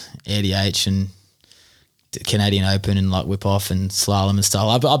Crankworks, ADH and Canadian Open and like whip off and slalom and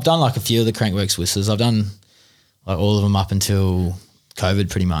stuff. I've done like a few of the Crankworks Whistlers. I've done like all of them up until COVID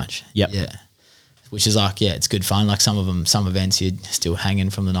pretty much. Yep. Yeah. Which is like, it's good fun. Like some events you're still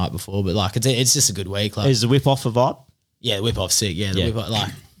hanging from the night before, but like it's just a good week. Like Is the whip off a vibe? yeah, the whip off sick. Yeah, the Yeah. whip off,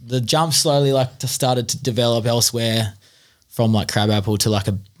 like the jump slowly like started to develop elsewhere from like Crabapple to like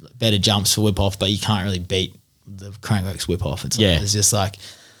a better jumps for whip off, but you can't really beat the Crankworks whip off. It's Yeah. like, it's just like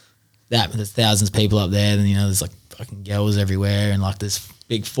that. There's thousands of people up there, and there's like fucking girls everywhere, and like there's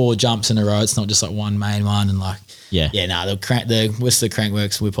big 4 jumps in a row. It's not just like one main one, and like the Whistler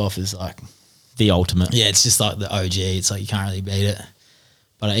Crankworks whip off is like The ultimate. yeah, it's just like the OG. It's like you can't really beat it.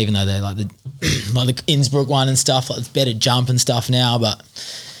 But even though they're like the like the Innsbruck one and stuff, like it's better jump and stuff now, but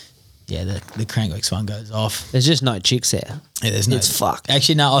yeah, the Crankworks one goes off. There's just no chicks there. Yeah, there's no. It's fucked.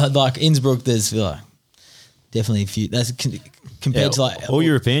 Actually, no. Like Innsbruck, there's like definitely a few. That's compared to like all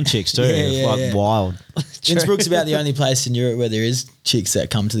European chicks too. Yeah, like yeah. wild. Innsbruck's about the only place in Europe where there is chicks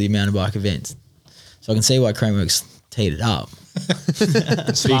that come to the mountain bike events. So I can see why Crankworks teed it up.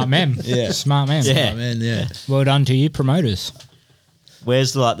 Smart men. Yeah. Smart men. Yeah. Oh, man, yeah. Well done to you promoters.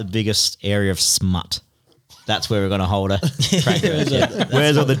 Where's the biggest area of smut? That's where we're going to hold her.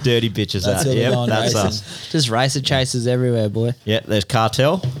 Where's all the dirty bitches That's at? where we're Yep, going that's racing. us. Just racer chasers everywhere, boy. Yeah, there's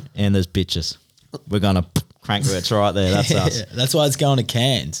cartel and there's bitches. We're going to Crankworks right there. That's us. Yeah, that's why it's going to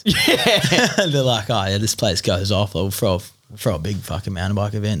Cairns. Yeah. They're like, oh yeah, this place goes off. We'll throw a big fucking mountain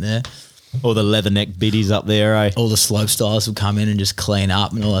bike event there. All the leatherneck biddies up there, eh? All the slope styles will come in and just clean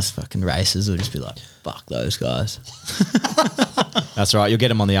up, and all those fucking races will just be like, fuck those guys. That's right. You'll get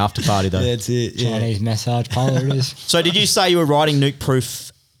them on the after party though. That's it. Yeah. Chinese massage parlor it is. So did you say you were riding Nuke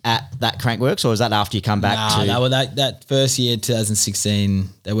Proof at that Crankworks, or was that after you come back to? No, that first year, 2016,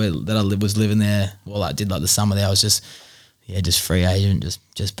 that I was living there. Well, I did like the summer there. I was just free agent,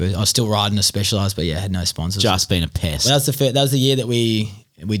 just boost. I was still riding a Specialized, but yeah, I had no sponsors. Just been a pest. Well, that was the year that we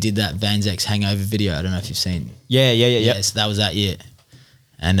did that Vans X hangover video. I don't know if you've seen. Yeah. So that was that year,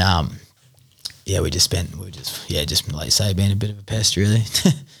 and we just like you say, being a bit of a pest, really.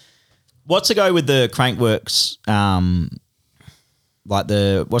 What's the go with the Crankworks?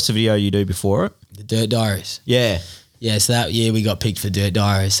 What's the video you do before it? The Dirt Diaries. Yeah. Yeah, so that year we got picked for Dirt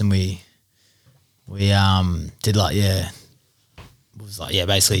Diaries, and we did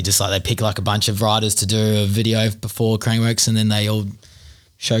basically just like they pick like a bunch of riders to do a video before Crankworks, and then they all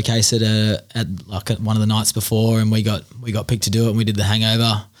showcase it at one of the nights before, and we got picked to do it, and we did the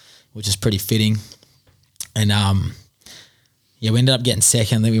hangover, which is pretty fitting, and we ended up getting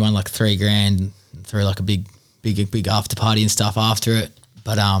second. I think we won like $3,000 through like a big after party and stuff after it,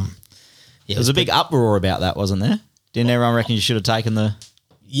 but There was a big uproar about that, wasn't there? Didn't everyone reckon you should have taken the?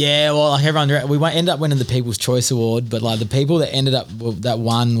 Yeah, well, like everyone, ended up winning the People's Choice Award, but like the people that that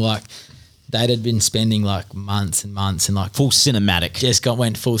won, like they'd been spending like months and months and like Full cinematic. just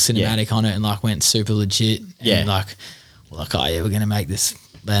went full cinematic on it and like went super legit. And Yeah. we're like, oh yeah, we're gonna make this,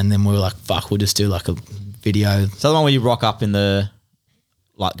 and then we were like, fuck, we'll just do like a video So the one where you rock up in the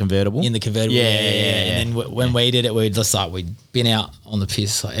convertible. in the convertible. Yeah. And then when we did it, we'd been out on the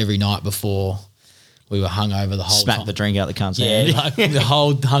piss like every night before. We were hungover the whole Smack time. the drink out the cunt's Yeah, hand. like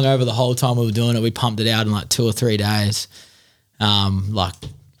hungover the whole time we were doing it. We pumped it out in like 2 or 3 days. And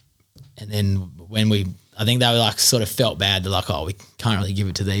then when I think they were like sort of felt bad. They're like, oh, we can't really give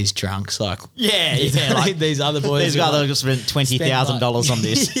it to these drunks. Like, Yeah, like these other boys. These guys have spent $20,000 on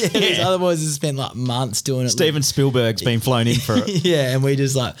this. Yeah, these other boys have spent like months doing it. Steven Spielberg's been flown in for it. Yeah, and we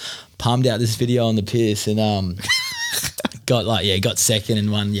just like pumped out this video on the piss and got second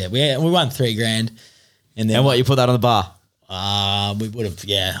and won. Yeah, we won $3,000. And then And what, you put that on the bar? we would have,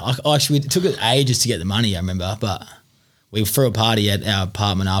 yeah. Actually, it took ages to get the money, I remember, but we threw a party at our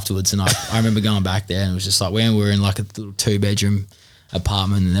apartment afterwards, and I remember going back there, and it was just like when we were in like a little 2-bedroom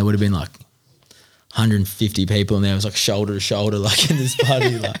apartment, and there would have been like 150 people, and there was like shoulder to shoulder, like in this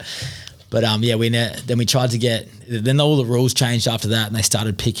party, like. But then we tried to get. Then all the rules changed after that, and they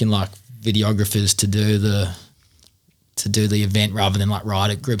started picking like videographers to do the event rather than like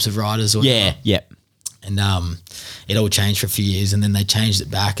groups of riders. Or Yeah, yep. And it all changed for a few years, and then they changed it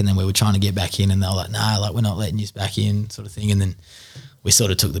back, and then we were trying to get back in, and they were like, "No, like we're not letting you back in," sort of thing. And then we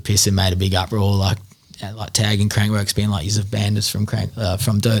sort of took the piss and made a big uproar, like tagging Crankworks, being like, "You've banned us from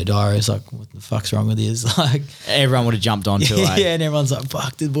Dirt Diaries." Like, what the fuck's wrong with you? Like, Everyone would have jumped onto it. yeah, and everyone's like,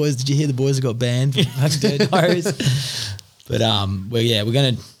 "Fuck, did you hear the boys got banned from fucking Dirt Diaries?" But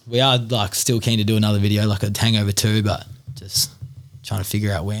we are like still keen to do another video, like a Hangover 2, but just trying to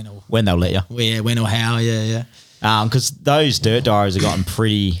figure out when When they'll let you. when or how. Yeah. Because those Dirt Diaries have gotten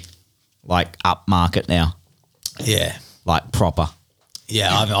pretty like upmarket now, Yeah. like proper. Yeah,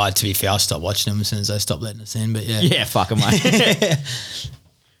 I to be fair, I stopped watching them as soon as they stopped letting us in. But yeah, Yeah, fuck 'em, mate.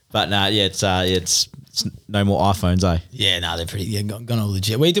 But no, yeah, it's no more iPhones, eh? yeah, no, they're pretty gone all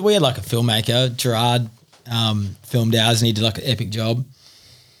legit. We had like a filmmaker, Gerard, filmed ours, and he did like an epic job.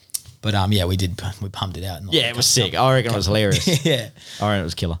 But we pumped it out. And Yeah, it was sick. I reckon it was hilarious. yeah, I reckon it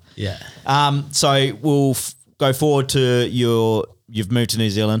was killer. yeah, So we'll go forward to you've moved to New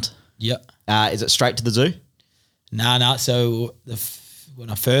Zealand. yeah. Is it straight to the zoo? No. So when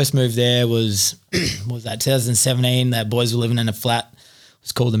I first moved there was that 2017. That boys were living in a flat. It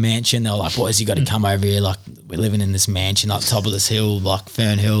was called the Mansion. They were like, boys, you got to come over here. Like we're living in this mansion up top of this hill, like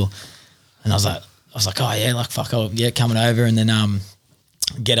Fern Hill. And I was like, oh yeah, like fuck, coming over. And then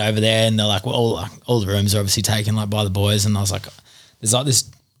get over there, and they're like, well, all the rooms are obviously taken like by the boys. And I was like, there's like this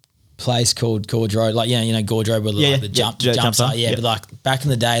place called Gorge Road, like Gorge Road where the jump site, yep. But like back in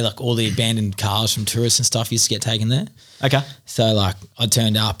the day, like all the abandoned cars from tourists and stuff used to get taken there. Okay. So like I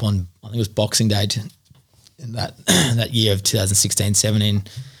turned up on, I think it was Boxing Day in that that year of 2016-17,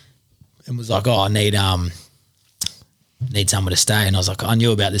 and was like, oh, I need somewhere to stay. And I was like, I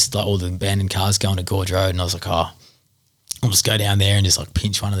knew about this, like all the abandoned cars going to Gorge Road, and I was like, oh, I'll just go down there and just like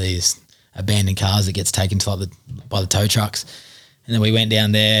pinch one of these abandoned cars that gets taken to like by the tow trucks. And then we went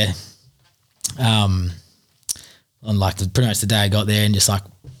down there on like pretty much the day I got there, and just like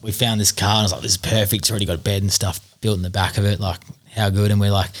we found this car, and I was like, this is perfect. It's already got a bed and stuff built in the back of it. Like how good. And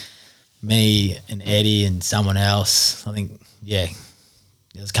we're like, me and Eddie and someone else, I think, yeah,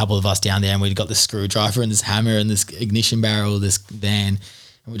 there's a couple of us down there, and we got this screwdriver and this hammer and this ignition barrel of this van.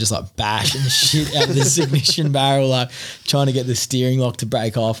 And we're just like bashing the shit out of this ignition barrel, like trying to get the steering lock to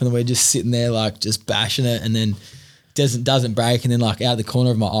break off. And then we're just sitting there like just bashing it, and then doesn't break. And then like out of the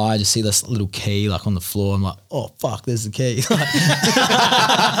corner of my eye, I just see this little key like on the floor. I'm like, oh fuck, there's the key.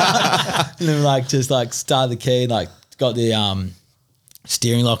 And then like just like started the key, and like got the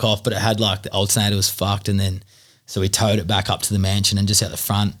steering lock off, but it had like the alternator was fucked. And then so we towed it back up to the mansion and just out the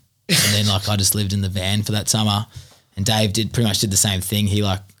front. And then like I just lived in the van for that summer. And Dave pretty much did the same thing. He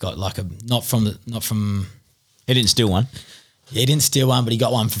like got like not from. He didn't steal one. He didn't steal one, but he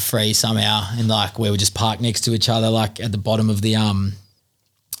got one for free somehow. And like we were just parked next to each other, like at the bottom of the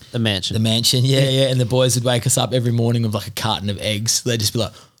mansion. The mansion, yeah. And the boys would wake us up every morning with like a carton of eggs. They'd just be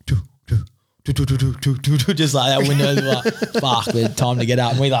like, just like that window. Like, fuck, we had time to get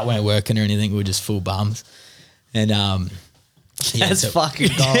up. And we like weren't working or anything. We were just full bums. And that's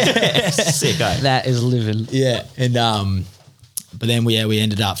fucking gold. Sick, eh? That is living. Yeah, and but then we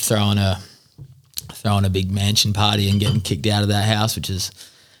ended up throwing a big mansion party and getting kicked out of that house, which is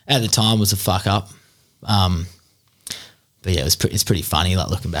at the time was a fuck up. But yeah, it's pretty funny like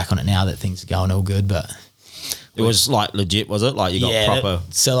looking back on it now that things are going all good. But it was like legit, was it? Like you got proper.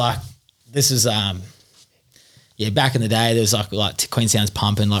 So like this is back in the day there was like Queenstown's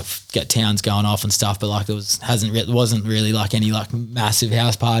pumping, like get towns going off and stuff, but like it wasn't really like any like massive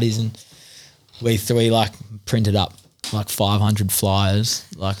house parties, and we like printed up like 500 flyers,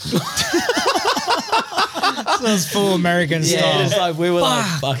 like Sounds full American style. just like we were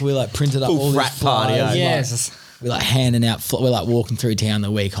like printed up Full all frat these party, flyers, eh? Yes. we're like handing out, we're like walking through town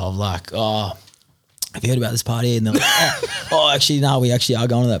the week of like, oh, have you heard about this party? And they're like, oh, actually, no, we actually are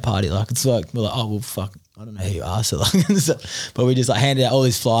going to that party. Like, it's like, we're like, oh, well, fuck, I don't know who you are. So like, but we just like handed out all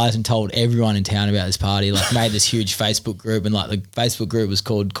these flyers and told everyone in town about this party, like made this huge Facebook group, and like the Facebook group was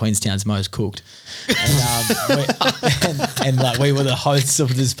called Queenstown's Most Cooked. And like we were the hosts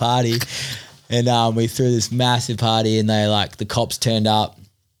of this party. And we threw this massive party, and the cops turned up,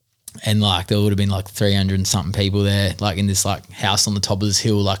 and like there would have been like 300 and something people there, like in this like house on the top of this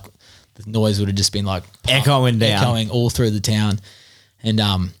hill. Like the noise would have just been like echoing all through the town. And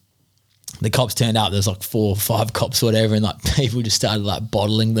the cops turned up. There's like 4 or 5 cops or whatever, and like people just started like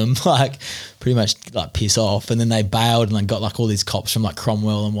bottling them, like pretty much like piss off. And then they bailed, and they got like all these cops from like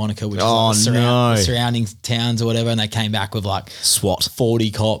Cromwell and Wanaka, which is like the surrounding towns or whatever. And they came back with like SWAT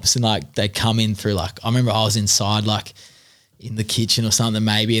 40 cops, and like they come in through like, I remember I was inside like in the kitchen or something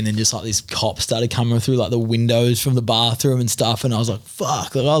maybe, and then just like these cops started coming through like the windows from the bathroom and stuff, and I was like,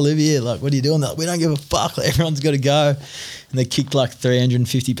 fuck, like I live here, like what are you doing? Like, we don't give a fuck, like everyone's got to go. And they kicked like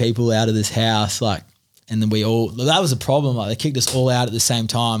 350 people out of this house, like, and then that was a problem, like they kicked us all out at the same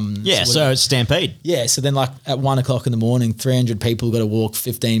time. Yeah, so it's stampede. Yeah, so then like at 1 o'clock in the morning, 300 people got to walk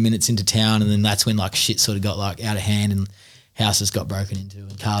 15 minutes into town, and then that's when like shit sort of got like out of hand, and houses got broken into,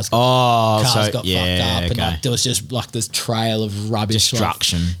 and cars got fucked up, and like there was just like this trail of rubbish,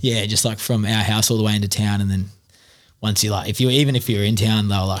 destruction. Like, just like from our house all the way into town. And then once you like, if you're in town,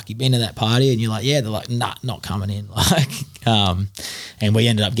 they were like, you've been to that party, and you're like, yeah, they're like, nah, not coming in, like, and we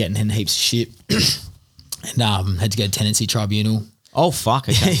ended up getting in heaps of shit, and had to go to tenancy tribunal. Oh fuck,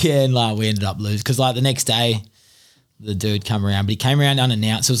 okay. Yeah, and like we ended up losing because like the next day, the dude come around, but he came around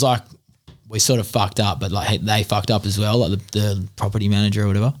unannounced. It was like, we sort of fucked up, but like they fucked up as well, like the property manager or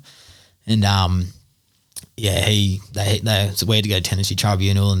whatever. And so we had to go to tenancy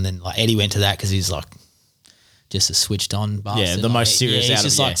tribunal, and then like Eddie went to that because he's like just a switched on bastard. Yeah, the most serious he's out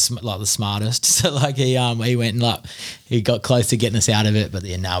of- just yeah. like the smartest. So like he went and like he got close to getting us out of it, but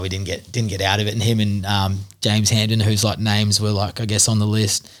then no, we didn't get out of it. And him and James Hampton, whose like names were like I guess on the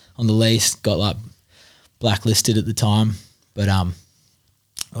lease, got like blacklisted at the time. But well,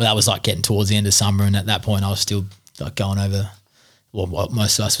 that was like getting towards the end of summer, and at that point I was still like going over. Well,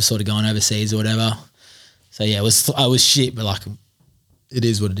 most of us were sort of going overseas or whatever. So yeah, I was shit, but like it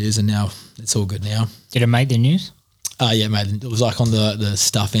is what it is, and now it's all good now. Did it make the news? Yeah, mate. It was like on the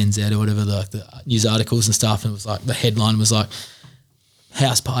Stuff NZ or whatever, the news articles and stuff, and it was like the headline was like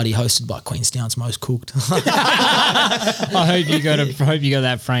house party hosted by Queenstown's most cooked. I hope you got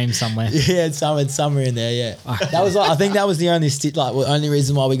that frame somewhere. Yeah, it's somewhere in there. Yeah, that was like I think that was the only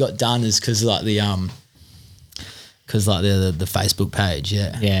reason why we got done is because like the Facebook page.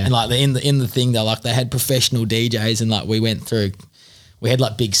 Yeah, Yeah. and like in the thing though, like they had professional DJs, and like we went through, we had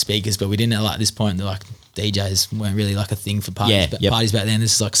like big speakers, but we didn't have like at this point like DJs weren't really like a thing for parties. Yeah, yep. Parties back then.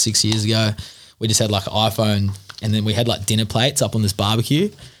 This is like 6 years ago. We just had like an iPhone, and then we had like dinner plates up on this barbecue.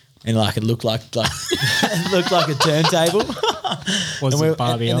 And like it looked like it looked like a turntable. Was it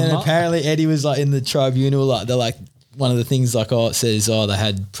Barbie and on then that? apparently Eddie was like in the tribunal, like they're like one of the things like it says they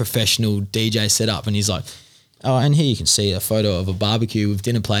had professional DJ set up, and he's like, oh, and here you can see a photo of a barbecue with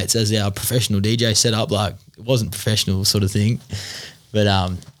dinner plates as our professional DJ set up. Like it wasn't professional sort of thing, but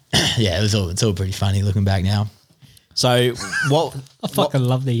yeah, it's all pretty funny looking back now. So what? I fucking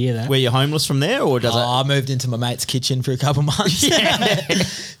love to hear that. Were you homeless from there, or does I moved into my mate's kitchen for a couple months.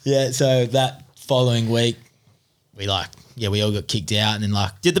 Yeah. So that following week, we all got kicked out, and then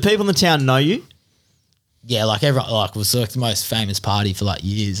like did the people in the town know you? yeah, like everyone like was like the most famous party for like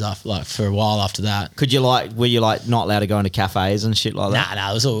years after, like for a while after that. Were you like not allowed to go into cafes and shit like that?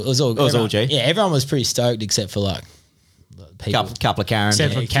 Nah, it was all all G? Yeah, everyone was pretty stoked except for like people. Couple of Karens.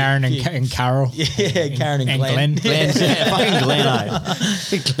 Except for Karen and Carol. Yeah, Karen and Glenn. Glenn, yeah, fucking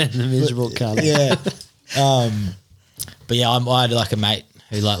Gleno. Glenn the miserable cunt. Yeah. But yeah, I had like a mate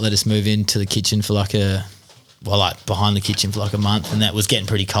who like let us move into the kitchen for like behind the kitchen for like a month, and that was getting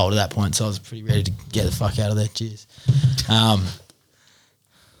pretty cold at that point, so I was pretty ready to get the fuck out of there. Cheers.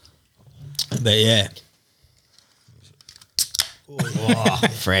 But yeah.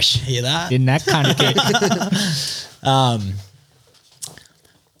 Fresh. Hear that? Didn't that kind of get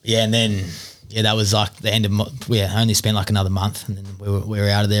Yeah, and then that was like the end of I only spent like another month, and then we were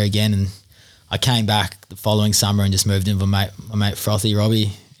out of there again, and I came back the following summer and just moved in with my mate Frothy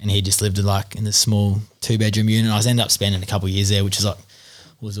Robbie, and he just lived in this small 2-bedroom unit. I ended up spending a couple of years there, which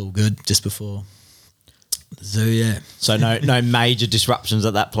was all good just before the zoo. Yeah. So no major disruptions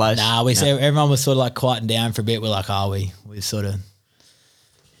at that place. Nah, everyone was sort of like quieting down for a bit. We're like, we sort of.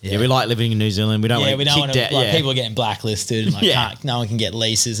 Yeah, we like living in New Zealand. We don't want to want to. kicked out. Yeah. People are getting blacklisted, and like Yeah. no one can get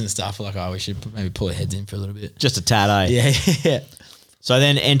leases and stuff. We're like, we should maybe pull our heads in for a little bit. Just a tad, eh? Yeah. So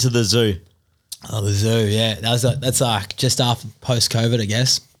then enter the zoo. Oh, the zoo, yeah. That's like just after post-COVID, I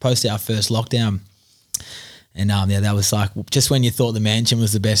guess, post our first lockdown. And that was like just when you thought the mansion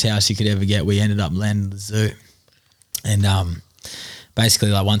was the best house you could ever get, we ended up landing at the zoo. And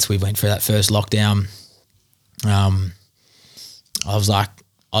basically, like once we went through that first lockdown,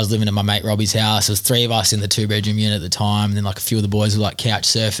 I was living at my mate Robbie's house. There was 3 of us in the 2-bedroom unit at the time, and then like a few of the boys were like couch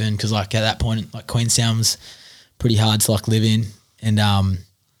surfing because like at that point, like Queenstown was pretty hard to like live in. And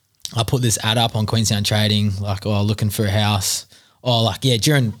I put this ad up on Queenstown Trading, like, looking for a house.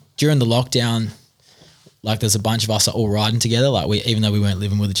 During the lockdown, like there's a bunch of us all riding together. Like even though we weren't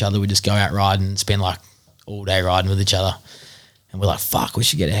living with each other, we just go out riding and spend like all day riding with each other. And we're like, fuck, we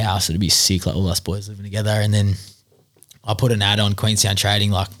should get a house. It'd be sick, like all us boys living together. And then I put an ad on Queenstown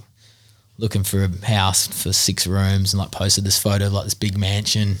Trading, like looking for a house for 6 rooms, and like posted this photo of like this big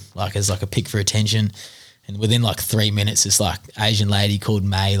mansion, like as like a pick for attention. And within like 3 minutes, this like Asian lady called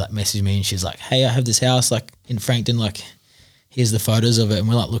May like messaged me, and she's like, hey, I have this house like in Frankton, like here's the photos of it. And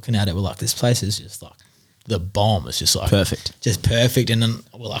we're like looking at it, we're like, this place is just like the bomb. It's just like Perfect. just perfect. And then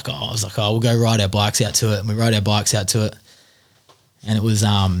we're like, we'll go ride our bikes out to it. And we rode our bikes out to it, and it was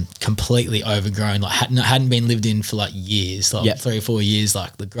completely overgrown, like hadn't been lived in for like years, like 3 or 4 years.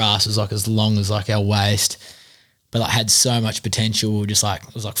 Like the grass was like as long as like our waist, but like had so much potential. Just like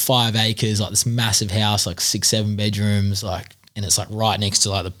it was like 5 acres, like this massive house, like 6-7 bedrooms, like, and it's like right next to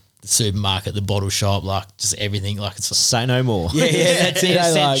like the supermarket, the bottle shop, like just everything. Like it's like, Say no more. yeah, that's it.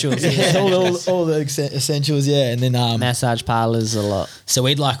 Essentials, Like, all the essentials, yeah. And then Massage parlors a lot. so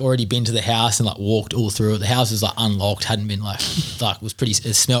we'd like already been to the house and like walked all through it. The house was like unlocked, hadn't been like was pretty.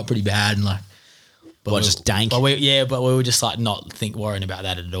 It smelled pretty bad, and like. But just dank. But we were just like not worrying about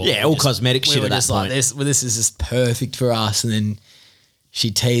that at all. Yeah, all cosmetic shit We were at that just point. like this is just perfect for us. And then she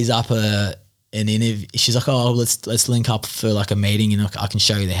tees up a And then she's like, oh, let's link up for like a meeting and I can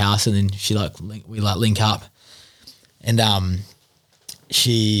show you the house. And then we link up, and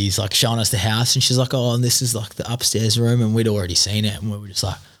she's like showing us the house, and she's like, oh, and this is like the upstairs room, and we'd already seen it, and we were just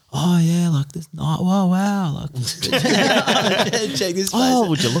like, oh yeah, like this night, wow, like check this place. Oh,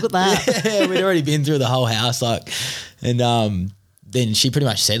 would you look at that? Yeah, we'd already been through the whole house, like, and then she pretty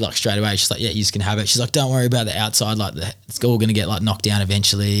much said like straight away, she's like, yeah, you just can have it. She's like, don't worry about the outside, like it's all gonna get like knocked down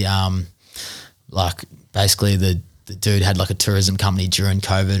eventually. Like basically the dude had like a tourism company during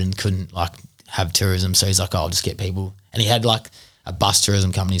COVID and couldn't like have tourism, so he's like, oh, I'll just get people, and he had like a bus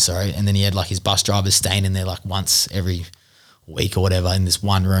tourism company, and then he had like his bus drivers staying in there like once every week or whatever in this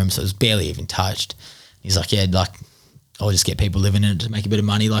one room, so it was barely even touched. He's like, yeah, like I'll just get people living in it to make a bit of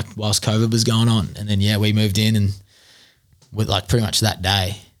money like whilst COVID was going on. And then yeah, we moved in, and with like pretty much that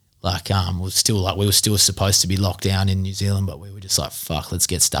day, like we were still supposed to be locked down in New Zealand, but we were just like, fuck, let's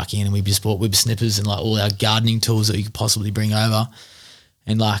get stuck in. And we just bought whip snippers and like all our gardening tools that you could possibly bring over.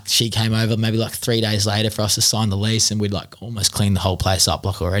 And like she came over maybe like 3 days later for us to sign the lease, and we'd like almost cleaned the whole place up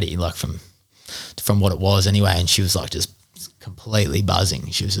like already, like from what it was anyway. And she was like just completely buzzing.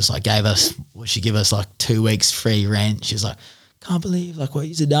 She was just like she give us like 2 weeks free rent. She was like, can't believe like what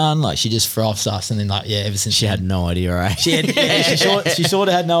you've done. Like she just froths us, and then like yeah, ever since She had no idea, right? she sort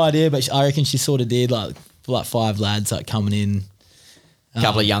of had no idea, but I reckon she sort of did, like for like 5 lads like coming in, A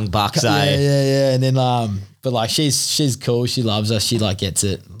couple of young bucks, yeah, and then but like she's cool. She loves us. She like gets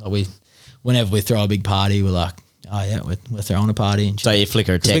it. Like whenever we throw a big party, we're like, oh yeah, we're throwing a party. And So you flick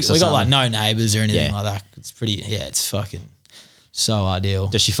her a text or we got like something. no neighbours or anything Yeah. like that. It's pretty. Yeah, it's fucking so ideal.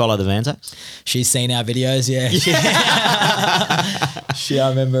 Does she follow the Vantax? She's seen our videos, yeah. I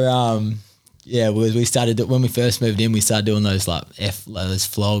remember, we started when we first moved in. We started doing those like those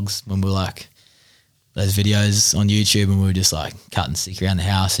vlogs when we were like those videos on YouTube, and we were just like cutting sick around the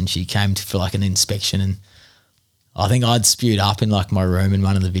house. And she came for like an inspection, and I think I'd spewed up in like my room in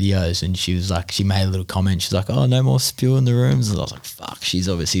one of the videos, and she was like, she made a little comment. She's like, "Oh, no more spew in the rooms." And I was like, "Fuck!" She's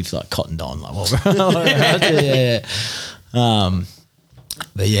obviously like cottoned on, like what we're yeah.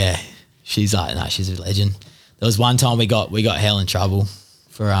 But yeah, she's like, no, she's a legend. There was one time we got hell in trouble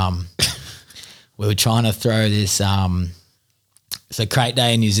for we were trying to throw this so Crate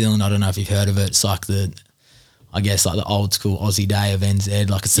Day in New Zealand. I don't know if you've heard of it. It's like the old school Aussie Day of NZ.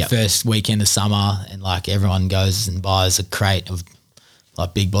 Like it's the first weekend of summer, and like everyone goes and buys a crate of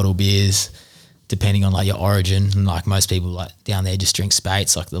like big bottle beers, depending on like your origin. And like most people like down there just drink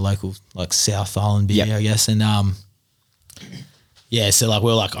Spates, like the local like South Island beer, I guess. And yeah, so like we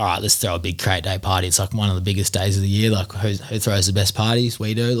were like, all right, let's throw a big Crate Day party. It's like one of the biggest days of the year. Like who throws the best parties?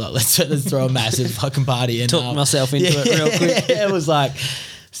 We do. Like let's throw a massive fucking party. And Took myself into it real quick. Yeah, it was like,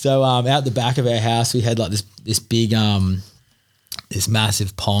 so out the back of our house we had like this big this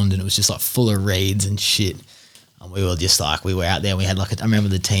massive pond, and it was just like full of reeds and shit. And we were just like, we were out there and we had like I remember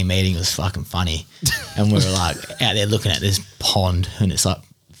the team meeting, it was fucking funny. And we were like out there looking at this pond, and it's like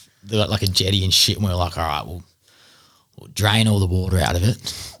they got like a jetty and shit, and we were like, all right, we'll drain all the water out of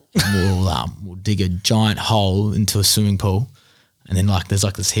it. And we'll dig a giant hole into a swimming pool, and then like there's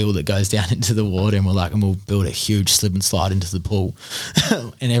like this hill that goes down into the water, and we'll build a huge slip and slide into the pool.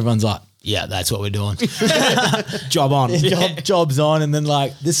 And everyone's like, yeah, that's what we're doing. Job on. Job's on. And then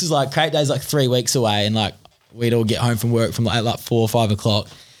like this is like Crate Day's like 3 weeks away, and like we'd all get home from work from like 4 or 5 o'clock,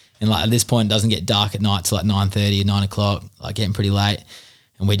 and like at this point it doesn't get dark at night till like 9:30 or 9 o'clock, like getting pretty late.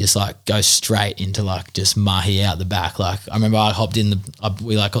 And we just like go straight into like just mahi out the back. Like I remember I hopped in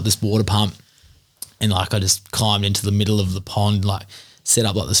we like got this water pump, and like I just climbed into the middle of the pond, like set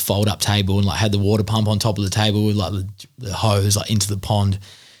up like this fold up table, and like had the water pump on top of the table with like the hose like into the pond.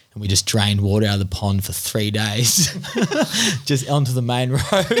 And we just drained water out of the pond for 3 days, just onto the main road,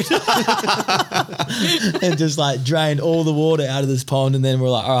 and just like drained all the water out of this pond. And then we're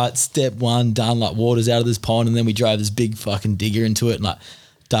like, all right, step 1 done, like water's out of this pond. And then we drove this big fucking digger into it and like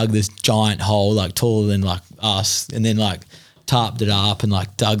dug this giant hole like taller than like us, and then like tarped it up and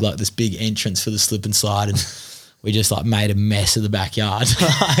like dug like this big entrance for the slip and slide. And we just like made a mess of the backyard.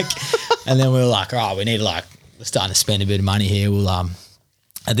 And then we were like, all right, we need to like, we're starting to spend a bit of money here. We'll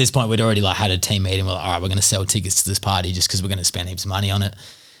at this point, we'd already like had a team meeting. We're like, all right, we're going to sell tickets to this party just because we're going to spend heaps of money on it.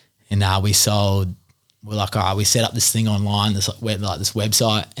 And we're like, all right, we set up this thing online, this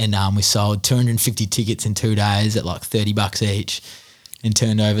website, and we sold 250 tickets in 2 days at like $30 each, and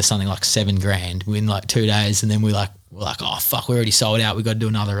turned over something like $7,000 within like 2 days. And then we're like, oh fuck, we already sold out. We got to do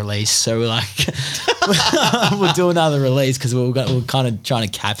another release. So we're like, we'll do another release because we were kind of trying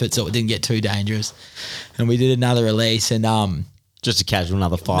to cap it so it didn't get too dangerous. And we did another release, and Just a casual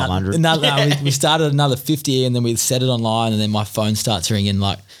another 500. we started another 50, and then we set it online, and then my phone starts ringing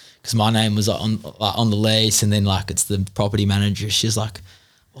like because my name was on the lease, and then like it's the property manager. She's like,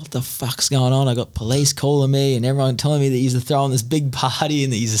 what the fuck's going on? I got police calling me and everyone telling me that he's throwing this big party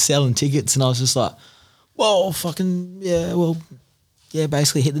and that he's selling tickets, and I was just like, whoa, fucking yeah, well, yeah,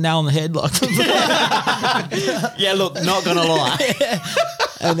 basically hit the nail on the head, like. Yeah, look, not gonna lie.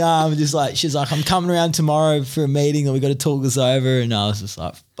 And just like, she's like, I'm coming around tomorrow for a meeting and we got to talk this over. And I was just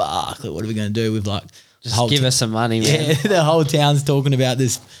like, fuck, what are we going to do with like, Just give us some money, man. yeah, the whole town's talking about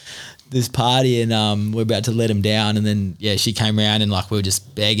this party, and we're about to let them down. And then yeah, she came around and like we were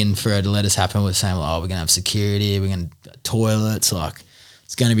just begging for her to let us happen. We were saying, oh, we're gonna have security, we're gonna toilets, like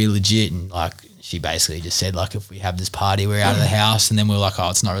it's gonna be legit. And like she basically just said like, if we have this party, we're out of the house. And then we were like, oh,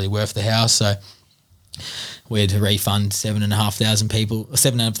 it's not really worth the house, so we had to refund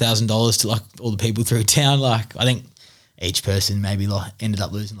 $7,500 to like all the people through town. Like I think each person maybe like ended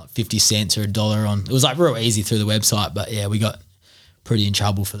up losing like 50 cents or $1 on. It was like real easy through the website, but yeah, we got pretty in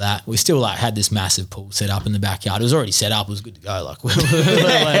trouble for that. We still like had this massive pool set up in the backyard. It was already set up. It was good to go. Like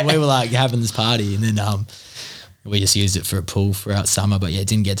we were like having this party, and then we just used it for a pool throughout summer. But yeah,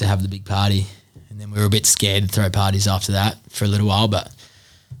 didn't get to have the big party. And then we were a bit scared to throw parties after that for a little while, but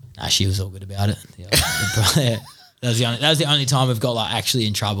she was all good about it. Yeah, that was the only time we've got like actually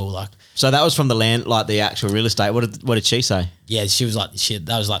in trouble. Like, So that was from the land, like the actual real estate. What did she say? yeah, she was like,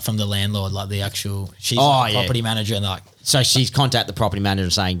 that was like from the landlord, like the actual, she's Oh, like yeah. property manager, and like, So she's contacted the property manager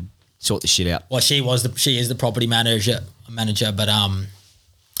saying, sort this shit out. well, she is the property manager, but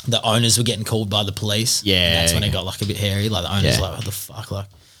the owners were getting called by the police. Yeah, and that's when it yeah. got like a bit hairy. Like the owners Yeah. were like, what the fuck, like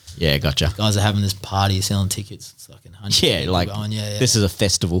Yeah, gotcha. guys are having this party, selling tickets. It's like 100 Yeah, people like going, yeah. this is a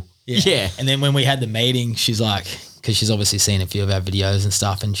festival. Yeah. And then when we had the meeting, she's like, because she's obviously seen a few of our videos and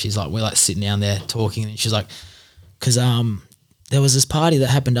stuff, and she's like, we're like sitting down there talking, and she's like, because there was this party that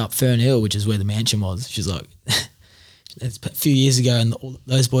happened up Fern Hill, which is where the mansion was. She's like, it's a few years ago, and all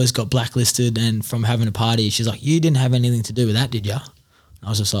those boys got blacklisted and from having a party. She's like, you didn't have anything to do with that, did you? And I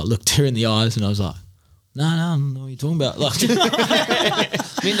was just like, looked her in the eyes, and I was like, no, I don't know what you're talking about.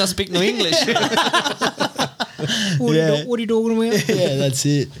 Like, Me not speak no English. What are you talking about? yeah, that's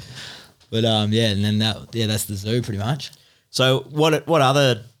it. But yeah, and then that's the zoo pretty much. So what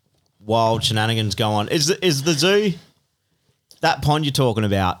other wild shenanigans go on? Is the zoo that pond you're talking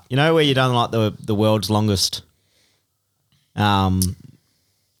about? You know where you done like the world's longest,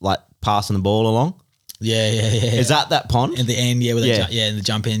 like passing the ball along? Yeah. Is that pond? in the end? Yeah, with Yeah. in the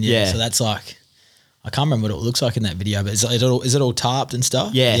jump in. Yeah. Yeah. So that's like, I can't remember what it looks like in that video, but is it all tarped and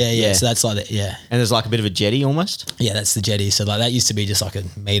stuff? Yeah, yeah. yeah. So that's like that. Yeah, And there's like a bit of a jetty almost. yeah. That's the jetty. So like that used to be just like a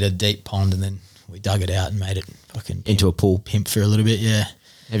meter deep pond, and then we dug it out and made it fucking Into a pool. pimp for a little bit. Yeah.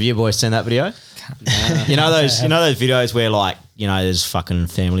 Have you boys seen that video? You know those videos where like, you know, there's fucking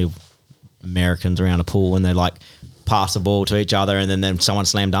family Americans around a pool and they like pass the ball to each other and then someone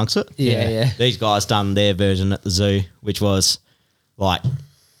slam dunks it. Yeah. These guys done their version at the zoo, which was like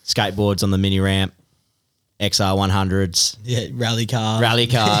skateboards on the mini ramp, XR 100s, Yeah, rally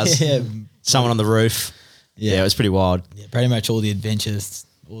cars. yeah, someone on the roof. Yeah. Yeah, it was pretty wild. Yeah, pretty much all the adventures,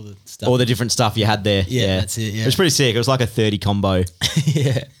 all the stuff. All the different stuff you had there. Yeah, that's it, yeah. It was pretty sick. It was like a 30 combo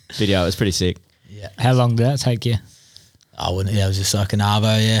yeah. video. It was pretty sick. Yeah. How long did that take you? I wouldn't. Yeah, it was just like an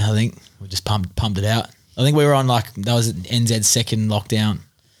arvo. Yeah, I think we just pumped it out. I think we were on like, that was NZ's second lockdown,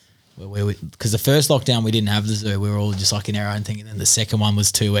 because the first lockdown we didn't have the zoo. We were all just like in our own thing, and then the second one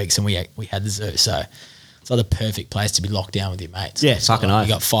was 2 weeks, and we had the zoo. So it's like the perfect place to be locked down with your mates. Yeah, So, fucking like, oath.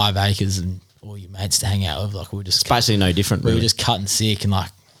 you got 5 acres and all your mates to hang out with. Like we were just Basically no different. we were Really. just cutting sick, and like,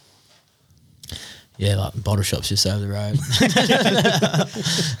 yeah, like bottle shops just over the road.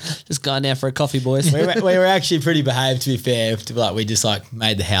 Just going down for a coffee, boys. we were actually pretty behaved, to be fair. Like we just like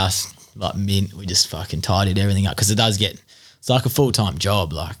made the house like mint. We just fucking tidied everything up, because it's like a full-time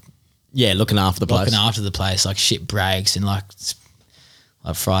job, like Yeah, looking after the place. looking after the place. Like shit breaks, and like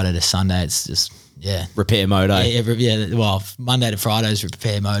Friday to Sunday, it's just Repair mode, eh? well, Monday to Friday is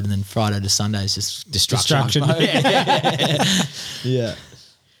repair mode, and then Friday to Sunday is just Destruction. mode. Yeah.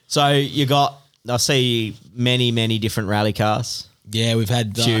 So you got, I see many, many different rally cars, Yeah, we've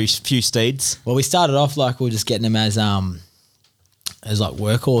had few steeds. well, we started off like we were just getting them as like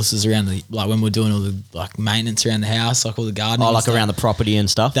workhorses around like when we're doing all the like maintenance around the house, like all the gardening. Oh, and like stuff. around the property and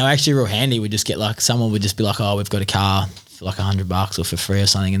stuff. They were actually real handy. We'd just get like, someone would just be like, oh, we've got a car for like $100 or for free or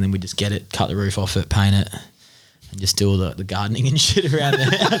something, and then we'd just get it, cut the roof off it, paint it, and just do all the gardening and shit around there.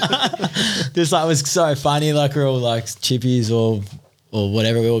 Just like, it was so funny. Like we're all like chippies or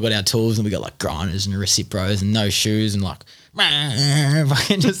whatever. We all got our tools, and we got like grinders and recipros and no shoes, and like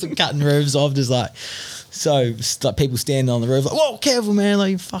fucking just cutting roofs off, just like. So like people standing on the roof like, whoa, careful, man,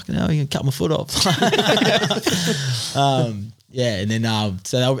 like fucking hell, you can cut my foot off. Yeah, and then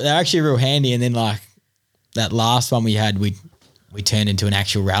so they're actually real handy. And then like that last one we had, we turned into an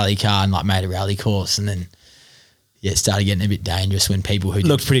actual rally car and like made a rally course, and then it started getting a bit dangerous when people who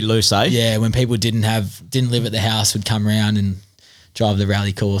Looked pretty loose, eh? yeah, when people didn't live at the house would come around and drive the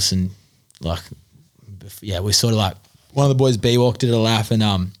rally course, and like we're sort of like one of the boys B-walked did a lap,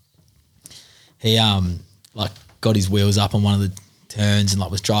 and he like got his wheels up on one of the turns and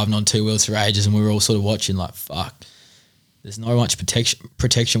like was driving on two wheels for ages, and we were all sort of watching like, fuck, there's no much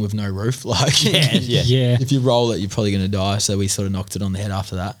protection with no roof. Like Yeah. if you roll it, you're probably going to die. So we sort of knocked it on the head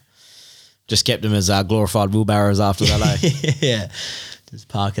after that. Just kept them as glorified wheelbarrows after that, eh? Yeah, just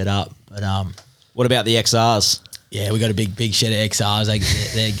park it up. But What about the XRs? yeah, we got a big shed of XRs.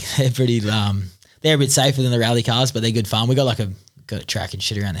 They're pretty they're a bit safer than the rally cars, but they're good fun. We got a track and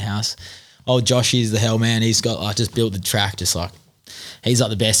shit around the house. Old Joshy is the hell man. He's got like just built the track, just like he's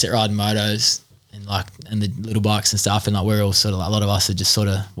like the best at riding motos and the little bikes and stuff. And like we're all sort of like, a lot of us are just sort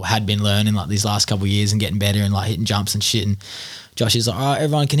of had been learning like these last couple of years and getting better and like hitting jumps and shit. And Josh is like, all right,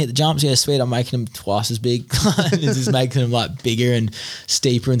 everyone can hit the jumps. Yeah, sweet. I'm making them twice as big. And just making them like bigger and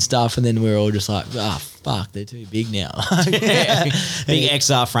steeper and stuff. And then we're all just like, fuck, they're too big now. Big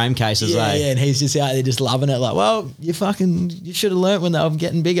XR frame cases, Yeah, eh? yeah, and he's just out there just loving it. Like, well, you should have learnt when they were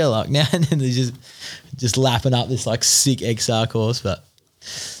getting bigger. Like now, and then they're just lapping up this like sick XR course. But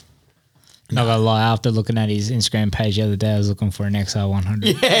Not gonna lie, after looking at his Instagram page the other day, I was looking for an XR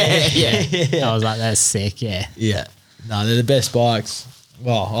 100. Yeah. I was like, that's sick. Yeah. yeah, no, they're the best bikes.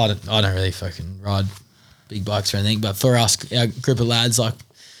 Well, I don't really fucking ride big bikes or anything, but for us, our group of lads, like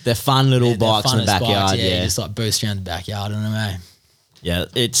They're fun little bikes in the funnest backyard, bikes, yeah. you just like boost around the backyard on them, eh? Yeah,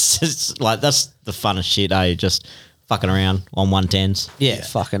 it's like that's the funnest shit, eh? Just fucking around on 110s. Yeah,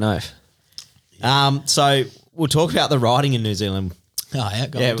 fucking oath. So we'll talk about the riding in New Zealand. Oh yeah,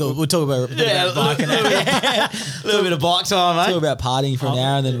 Yeah, we'll talk about Yeah, biking. a little bit of bike time, Talk mate. about partying for an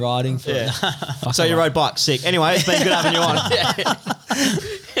hour and then riding for So you rode bike, sick. Anyway, it's been good having you on.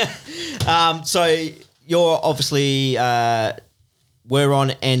 So you're obviously were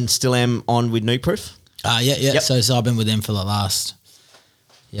on and still am on with Nuke Proof. Yeah. Yep. So I've been with them for the last,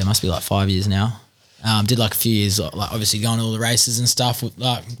 it must be like 5 years now. Did like a few years, like obviously going to all the races and stuff with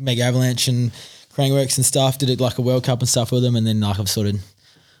like Mega Avalanche and Crankworks and stuff. Did it like a World Cup and stuff with them, and then like I've sort of Have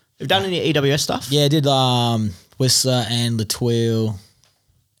you done any EWS stuff? I did Whistler and Latwil,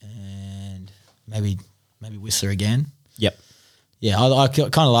 and maybe Whistler again. Yep. Yeah, I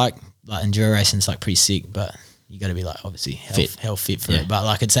kind of like enduro racing. It's like pretty sick, but you got to be like obviously hell fit for Yeah. it. But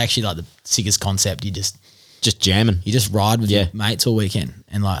like it's actually like the sickest concept. You just jamming. You just ride with Yeah. your mates all weekend,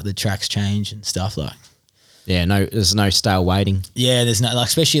 and like the tracks change and stuff. Like, Yeah, no, there's no stale waiting. yeah, there's no like,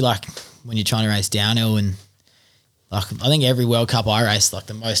 especially like when you're trying to race downhill, and like I think every World Cup I raced like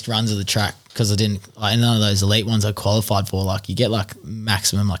the most runs of the track because I didn't like none of those elite ones I qualified for. Like you get like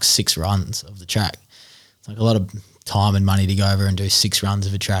maximum like 6 runs of the track. It's like a lot of time and money to go over and do 6 runs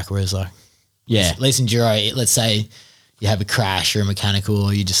of a track, whereas like Yeah. at least enduro, let's say you have a crash or a mechanical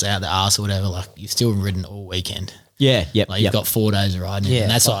or you just out the arse or whatever, like you've still ridden all weekend. Yeah, yep. Like you've got 4 days of riding, Yeah,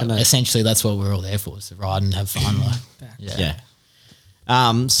 and that's like fucking oath. essentially that's what we're all there for, is to ride and have fun. Like, Yeah.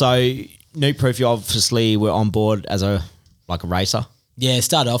 So Nuke Proof, you obviously were on board as a racer. Yeah, it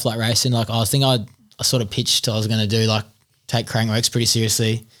started off like racing. Like I sort of pitched I was going to do like take Crankworks pretty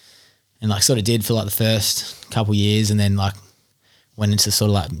seriously, and like sort of did for like the first couple years, and then like went into sort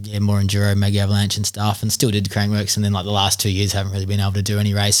of like more enduro, Mega Avalanche and stuff, and still did Crankworks, and then like the last 2 years haven't really been able to do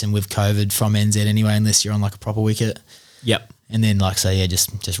any racing with COVID from NZ anyway, unless you're on like a proper wicket. Yep. And then like so yeah,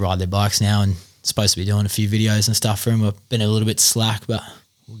 just ride their bikes now, and supposed to be doing a few videos and stuff for them. I've been a little bit slack, but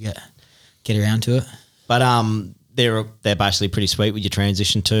we'll get around to it. But they're basically pretty sweet with your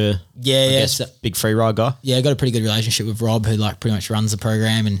transition to I guess, so- big free ride guy. yeah, I got a pretty good relationship with Rob, who like pretty much runs the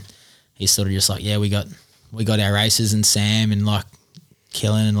program, and he's sort of just like, yeah, we got our races, and Sam and like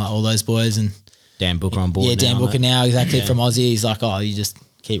Killen and like all those boys, and Dan Booker on board. yeah, Dan now, Booker mate. now exactly from Aussie. He's like, oh, you just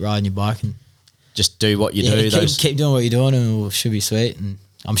keep riding your bike and Just do what you do. keep doing what you're doing, and it should be sweet. And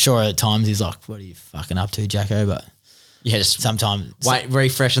I'm sure at times he's like, what are you fucking up to, Jacko? But Yeah, just sometimes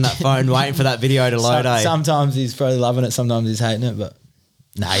refreshing that phone, waiting for that video to load. Sometimes he's probably loving it, sometimes he's hating it, but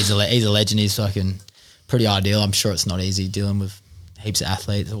no, he's a legend. He's fucking pretty ideal. I'm sure it's not easy dealing with heaps of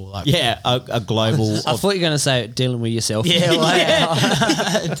athletes or like Yeah, a global. I thought you were going to say dealing with yourself. yeah,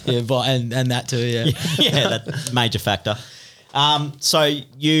 yeah, but and that too, yeah. yeah, that major factor. So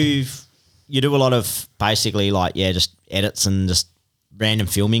you do a lot of basically just edits and just random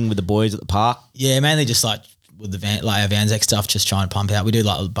filming with the boys at the park. Yeah, mainly just like with the van, like our Vanzek stuff, just trying to pump out. We do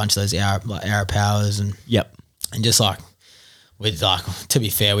like a bunch of those hour powers and Yep. just like with like, to be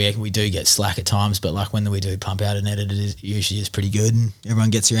fair, we do get slack at times, but like when we do pump out an edit, it usually is pretty good, and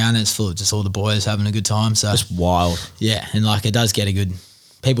everyone gets around, and it's full of just all the boys having a good time. So It's wild. yeah, and like it does get a good.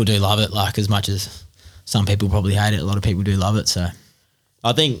 People do love it, like as much as some people probably hate it. A lot of people do love it. So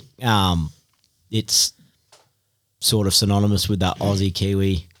I think it's sort of synonymous with that Aussie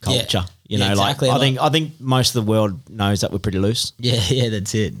Kiwi culture. You know, Yeah, exactly. like I think most of the world knows that we're pretty loose. yeah,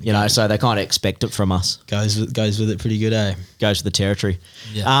 that's it. You know, so they kind of expect it from us. Goes with it pretty good, eh? Goes to the territory.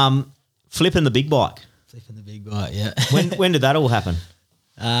 Yeah. Flipping the big bike. Flipping the big bite, yeah. When did that all happen?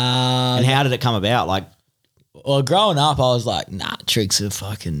 And how did it come about? Like, Well, growing up, I was like, nah, tricks are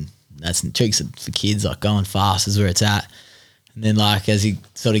for kids. Like going fast is where it's at. And then like as you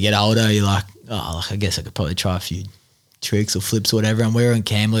sort of get older, you're like, oh, like I guess I could probably try a few tricks or flips or whatever. And we were in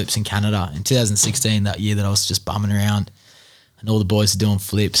Kamloops in Canada in 2016, that year that I was just bumming around, and all the boys were doing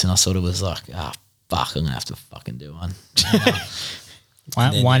flips, and I sort of was like, fuck, I'm gonna have to fucking do one.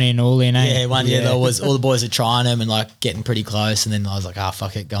 One in, all in, eh? Yeah, one year all the boys are trying them and like getting pretty close, and then I was like,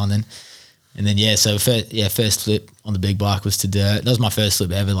 fuck it, go on then. And then so first flip on the big bike was to dirt. That was my first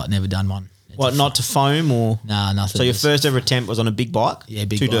flip ever, like never done one. what, not to foam or? Nah, nothing. So your Just- first ever attempt was on a big bike? yeah,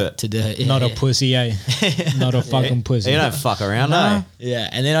 big to bike, dirt. to dirt. Yeah, Not yeah. a pussy, eh? Not a fucking pussy. You don't fuck around, eh? Yeah,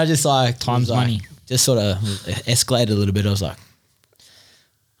 and then I just like Time's was like- money. Just sort of escalated a little bit. I was like,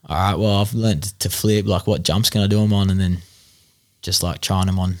 all right, well, I've learned to flip. Like, what jumps can I do them on? And then just like trying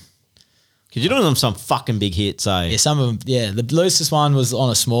them on. Because you're doing some fucking big hits, eh? Yeah, some of them. Yeah, the loosest one was on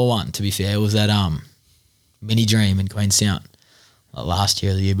a small one. To be fair, it was that Mini Dream in Queenstown, like last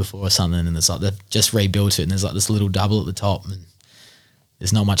year or the year before or something. And it's like they've just rebuilt it, and there's like this little double at the top, and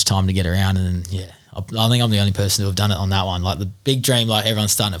there's not much time to get around. And then I think I'm the only person who have done it on that one. Like the Big Dream, like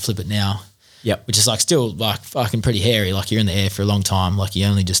everyone's starting to flip it now. Yep. Which is like still like fucking pretty hairy. Like you're in the air for a long time. Like you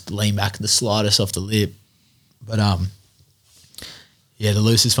only just lean back the slightest off the lip. But the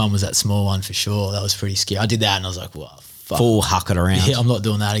loosest one was that small one for sure. That was pretty scary. I did that and I was like, wow, fuck. Full huck it around. Yeah, I'm not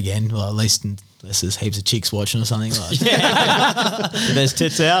doing that again. Well, at least unless there's heaps of chicks watching or something. Like, If there's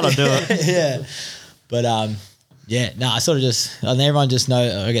tits out, I'll do it. yeah. But I sort of just, and everyone just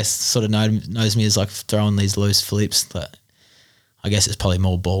knows me as like throwing these loose flips. But I guess it's probably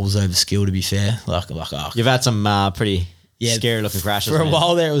more balls over skill, to be fair. You've had some pretty Yeah, scary looking crashes. For a man.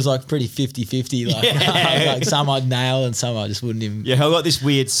 while there, it was like pretty 50-50. Like, like some I'd nail and some I just wouldn't even. Yeah, I got this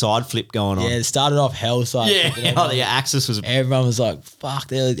weird side flip going on. Yeah, it started off hell side. Yeah, your axis was Everyone was like, fuck,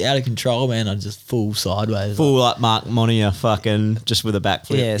 they're out of control, man. I just full sideways. full like Mark Monia fucking just with a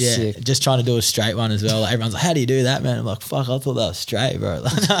backflip. Yeah, Yeah, sick. just trying to do a straight one as well. Like, everyone's like, how do you do that, man? I'm like, fuck, I thought that was straight, bro.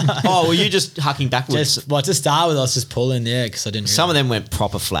 Oh, were you just hucking backwards? To start with, I was just pulling, because I didn't Some of them went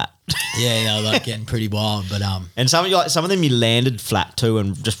proper flat. Yeah, they were like getting pretty wild, but And some of them you landed flat too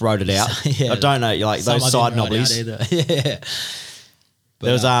and just rode it out. Yeah. I don't know, you're like some those I side didn't ride out knobblies. either. Yeah.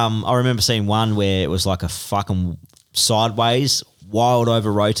 There was I remember seeing one where it was like a fucking sideways wild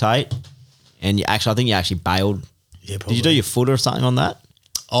over rotate, and I think you actually bailed. Yeah, Did you do your foot or something on that?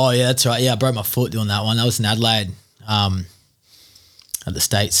 Oh yeah, that's right. Yeah, I broke my foot doing that one. That was in Adelaide, at the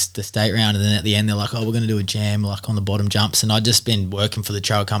state round, and then at the end they're like, "Oh, we're going to do a jam like on the bottom jumps." And I'd just been working for the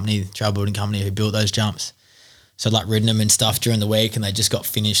trail building company who built those jumps, so I'd like ridden them and stuff during the week, and they just got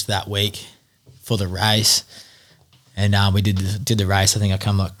finished that week for the race. And we did the race. I think I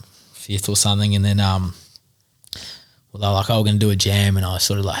come like 5th or something, and then they were like, "Oh, we're going to do a jam," and I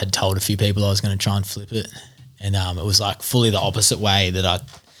sort of like had told a few people I was going to try and flip it, and it was like fully the opposite way that I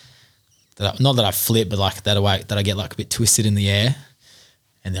not that I flip, but like that way that I get like a bit twisted in the air,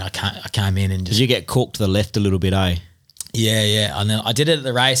 and then I came in and Did just you get cooked to the left a little bit, eh? yeah, and then I did it at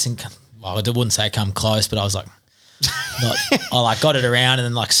the race, and well, I wouldn't say come close, but I was like, I like got it around and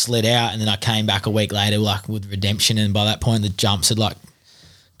then like slid out, and then I came back a week later like with redemption, and by that point the jumps had like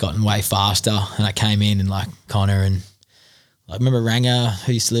gotten way faster, and I came in and like Connor and like remember Ranger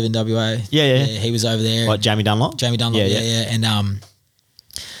who used to live in WA? Yeah. he was over there. Like Jamie Dunlop? Jamie Dunlop, yeah. And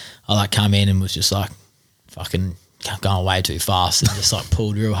I like come in and was just like fucking going way too fast, and just like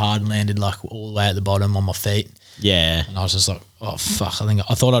pulled real hard and landed like all the way at the bottom on my feet. Yeah. And I was just like, oh fuck,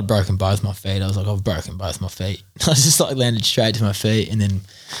 I thought I'd broken both my feet. I was like, I've broken both my feet. I just like landed straight to my feet, and then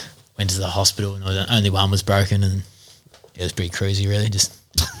went to the hospital, and only one was broken, and it was pretty cruisy really. Just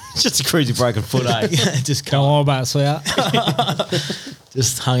Just a crazy broken foot, eh? just Don't worry about sweat.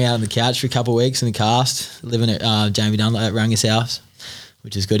 just hung out on the couch for a couple of weeks in the cast, living at Jamie Dunlop at Ranga's house,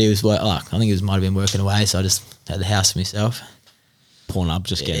 which is good. He was I think he might have been working away, so I just had the house for myself. Porn up,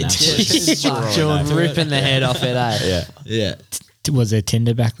 just getting that. Fuck, ripping the head off it, eh? Yeah. Was there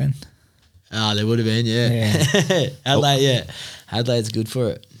Tinder back then? There would have been, yeah. Adelaide, yeah. Adelaide's good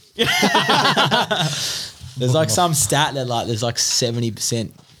for it. There's like some stat that like there's like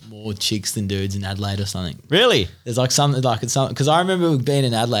 70% more chicks than dudes in Adelaide or something. Really? There's like something like it's something because I remember being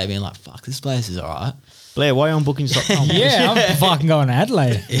in Adelaide being like, fuck, this place is alright. Blair, why are you on bookings.com? Yeah, I'm fucking going to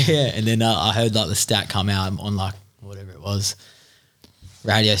Adelaide. Yeah, and then I heard like the stat come out on like whatever it was,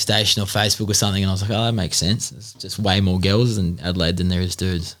 radio station or Facebook or something, and I was like, oh, that makes sense. There's just way more girls in Adelaide than there is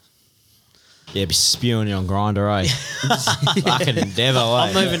dudes. Yeah, be spewing you on Grindr, eh? Fucking endeavour, eh?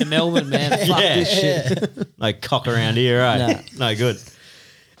 I'm moving to Melbourne, man. Fuck Yeah. this shit. No cock around here, eh? No good.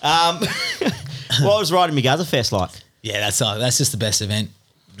 What was riding Mugazza Fest like? Yeah, that's just the best event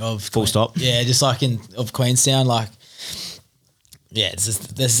of Full stop. Yeah, just like of Queenstown, like yeah,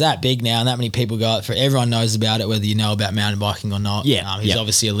 it's that big now, and that many people go out for. Everyone knows about it, whether you know about mountain biking or not. Yeah, he's yeah.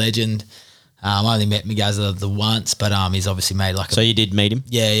 obviously a legend. I only met Mugazza the once, but he's obviously made like So you did meet him?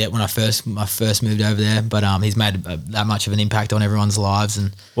 yeah, when I first moved over there, but he's made that much of an impact on everyone's lives,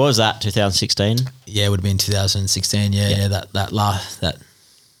 and What was that, 2016? yeah, it would have been 2016. Yeah, that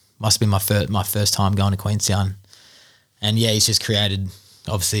must have been my first time going to Queenstown, and yeah, he's just created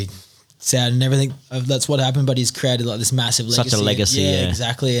obviously sad and everything. That's what happened, but he's created like this massive legacy. Such a legacy, yeah.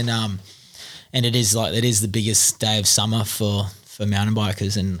 Exactly, and it is the biggest day of summer for mountain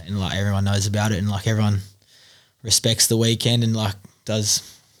bikers, and like everyone knows about it, and like everyone respects the weekend and like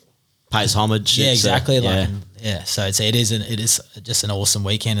does. Pays homage. Yeah, It's, exactly. yeah. So it is just an awesome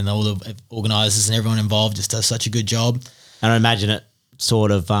weekend, and all the organisers and everyone involved just does such a good job. And I imagine it sort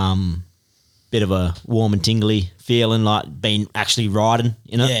of bit of a warm and tingly feeling, like being actually riding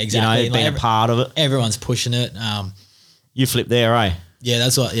in it. Yeah, exactly. You know, being Like a part of it. Everyone's pushing it. You flipped there, eh? Yeah,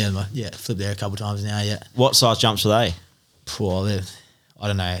 that's what. Yeah, flipped there a couple of times now. Yeah. What size jumps were they? Well, I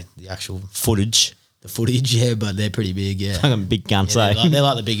don't know the actual Footage. the footage. Yeah, but they're pretty big. Yeah. Fucking big guns, Yeah, eh? they're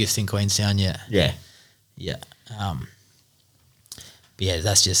like the biggest in Queenstown. Yeah. Yeah. Yeah. But yeah,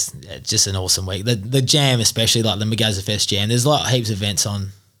 that's just an awesome week. The jam, especially like the Mugazza Fest jam. There's like heaps of events on,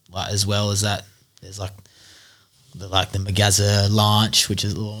 like as well as that. There's like the Mugazza launch, which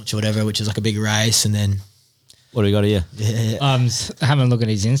is like a big race, and then What do we got here? Having a look at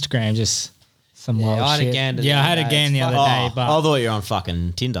his Instagram, just some wild I had a shit. gander the Yeah, I had other a day. gander the It's other Oh, day, but I thought you were on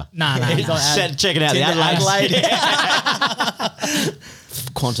fucking Tinder. nah. Checking out the Tinder Adelaide.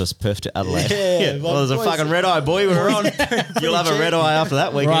 Qantas, Perth to Adelaide. Yeah, Well, there's a fucking red eye, boy. We're on. You'll have a red eye after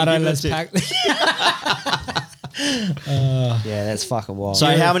that weekend. Righto, Give let's that to- pack. Yeah, that's fucking wild. So,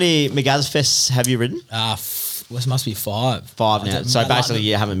 how many Mugazza Fests have you ridden? must be 5. 5 I now. don't- So like, basically,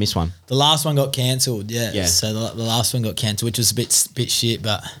 you haven't missed one. the last one got cancelled. Yeah. Yeah. So the last one got cancelled, which was a bit shit,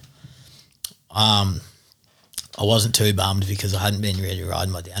 but I wasn't too bummed because I hadn't been really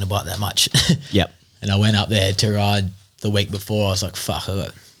riding my downhill bike that much. Yep. And I went up there to ride the week before. I was like, fuck,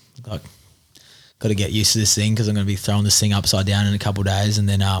 I got to get used to this thing because I'm going to be throwing this thing upside down in a couple of days. And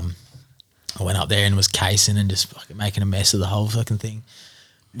then I went up there and was casing and just fucking making a mess of the whole fucking thing.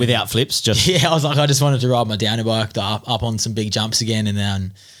 Without flips, just Yeah, I was like, I just wanted to ride my downhill bike up on some big jumps again. And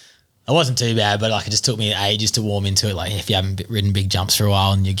then it wasn't too bad, but like it just took me ages to warm into it. Like if you haven't ridden big jumps for a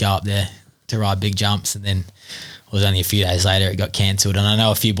while and you go up there to ride big jumps, and then it was only a few days later it got cancelled. And I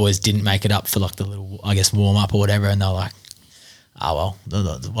know a few boys didn't make it up for like the little, I guess, warm up or whatever. And they're like, well,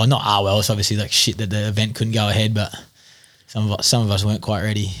 not well. It's obviously like shit that the event couldn't go ahead, but some of us weren't quite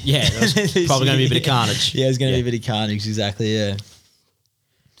ready. yeah, there's probably going to be a bit of carnage. Yeah, it's going to be a bit of carnage. Exactly. Yeah.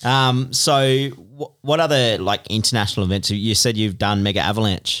 So what other like international events? You said you've done Mega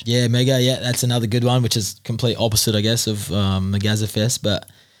Avalanche. Yeah, Mega. Yeah, that's another good one, which is complete opposite, I guess, of Mugazza Fest, but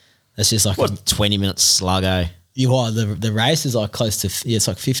that's just like What 20 minute sluggo? the race is like close to it's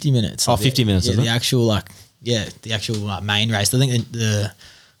like 50 minutes. Oh, Like 50 minutes, Yeah, is it? the actual main race. I think the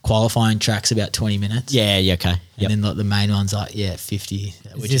qualifying track's about 20 minutes. Yeah, okay. and Yep. then like the main one's like 50.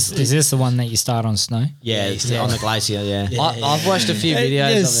 Which Is this the one that you start on snow? Yeah, Yeah, it's yeah. on the glacier, yeah. I've watched a few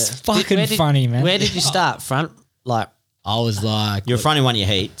videos It's of it. fucking Where did- funny, man. Where did you start? Front? Like, I was like, You're fronting one of your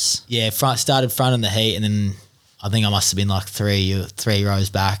heats. started front in the heat, and then I think I must have been like three rows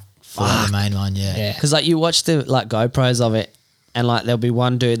back for the main one. Yeah. because like you watch the like GoPros of it, and like there'll be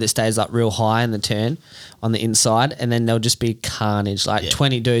one dude that stays like real high in the turn on the inside, and then there'll just be carnage, like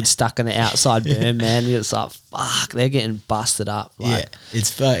 20 dudes stuck in the outside berm, man. It's like, fuck, they're getting busted up. Like,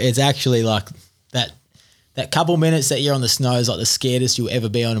 Yeah, it's actually like that couple minutes that you're on the snow is like the scariest you'll ever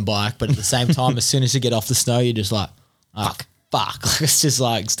be on a bike. But at the same time, as soon as you get off the snow, you're just like, fuck. It's just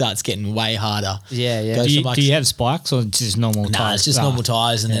like starts getting way harder. Yeah, yeah. Goes Do from you, like- do you have spikes or just normal tires? Nah, it's just normal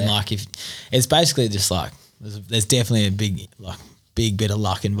tires, and then Yeah. like if it's basically just like there's definitely a big bit of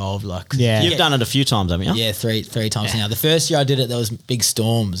luck involved. Like Yeah. You've done it a few times, haven't you? yeah, three times now. The first year I did it, there was big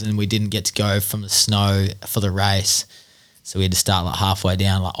storms, and we didn't get to go from the snow for the race. So we had to start like halfway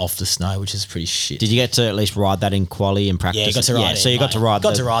down, like off the snow, which is pretty shit. Did you get to at least ride that in quali and practice? Yeah, you got to ride it. So you got to ride.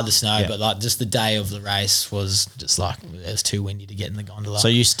 Got to ride the snow, but like just the day of the race was just like it was too windy to get in the gondola. So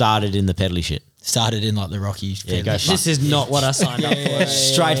you started in the pedally shit. started in like the Rocky. Yeah, go This is not what I signed up for.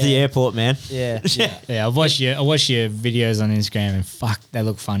 Straight to the airport, man. Yeah. Yeah, I watched your videos on Instagram and fuck, they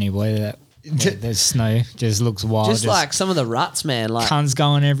look funny, boy. There's snow, just looks wild. Just like some of the ruts, man. Like cunts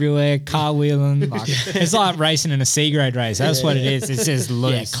going everywhere, car wheeling. Like, it's like racing in a C grade race. That's what it is. It's just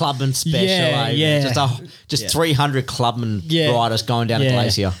loose. Yeah, clubman special. Yeah, eh? yeah. Just 300 clubman riders going down a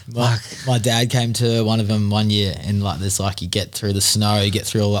glacier. My dad came to one of them one year, and like there's like you get through the snow, you get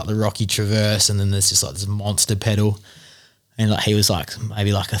through all like the Rocky Traverse, and then there's just like this monster pedal. And like he was like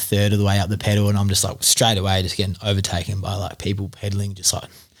maybe like a third of the way up the pedal, and I'm just like straight away just getting overtaken by like people pedaling, just like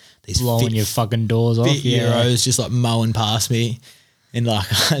these blowing your fucking doors off. Heroes just like mowing past me. And like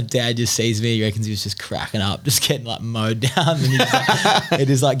dad just sees me, he reckons he was just cracking up, just getting like mowed down. And he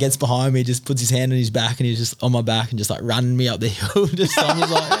just like gets behind me, just puts his hand on his back, and he's just on my back and just like running me up the hill. Just I'm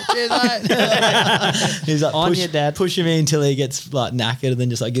just like, cheers, mate. He's like On your dad. pushing me until he gets like knackered, and then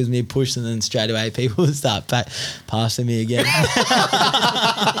just like gives me a push, and then straight away people start passing me again.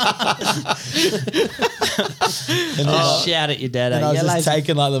 shout at your dad. And I was Yeah, just lazy.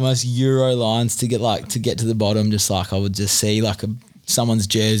 taking like the most Euro lines to get to the bottom. Just like I would just see like someone's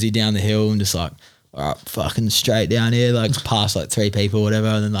jersey down the hill and just like, all right, fucking straight down here, like past like three people, whatever,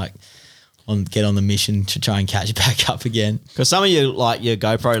 and then like get on the mission to try and catch back up again. Because some of your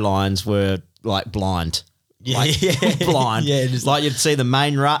GoPro lines were like blind. Blind. Yeah, just like you'd see the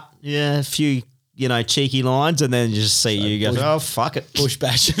main rut, a few, cheeky lines, and then you just see you go, oh, fuck it. bush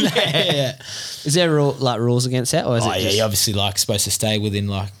bash. Yeah. Is there rules against that, or is Oh it yeah, just you're obviously like supposed to stay within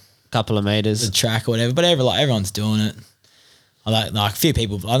like a couple of meters? the track or whatever, but everyone's doing it. I like a few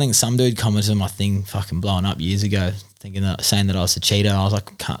people. I think some dude commented on my thing fucking blowing up years ago, saying that I was a cheater. And I was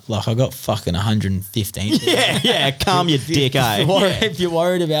like, I got fucking 115. Yeah, calm your dick, eh? If you're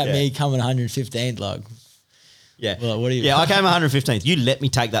worried about me coming 115th, like, Yeah. well, what do you? Yeah, I came 115th. You let me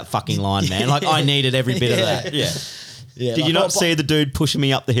take that fucking line, man. Like, I needed every bit of that. Yeah. Yeah, Did you not see the dude pushing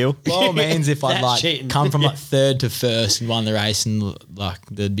me up the hill? By all means, if I'd That's like cheating. come from like third to first and won the race, and like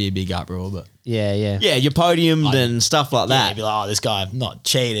there'd be a big uproar, but. Yeah. Yeah, you podiumed and stuff like Yeah, that. you'd be like, oh, this guy not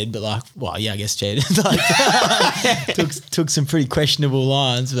cheated, but like, well, yeah, I guess cheated. Like, took some pretty questionable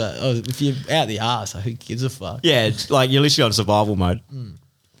lines, but if you're out the arse, like, who gives a fuck? Yeah, it's like you're literally on survival mode.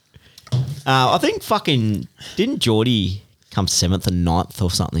 I think didn't Geordie come 7th and 9th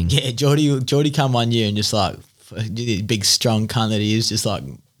or something? Yeah, Geordie come one year and just like big strong cunt that he is, just like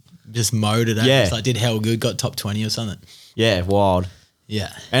just mowed it. Yeah. Just like did hell good, got top 20 or something. Yeah, wild. Yeah,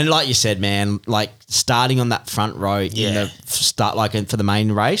 And like you said, man, like starting on that front row in Yeah. the start, like for the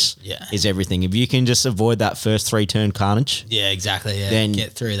main race, Yeah. is everything. If you can just avoid that first 3-turn carnage, yeah, exactly. Yeah, Then-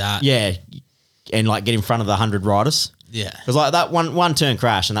 get through that. yeah, and like get in front of the 100 riders. yeah. Because like that one turn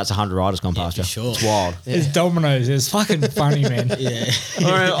crash and that's 100 riders gone past for you. sure. It's wild. It's dominoes. It's fucking funny, man. Yeah.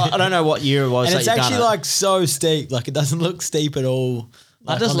 I don't know what year it was. And that it's you done actually it. like so steep. Like it doesn't look steep at all.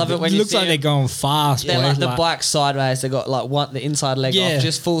 I just love it when It you looks see like they're them. going fast. They're boy. like the bike sideways. They got like the inside leg Yeah. off,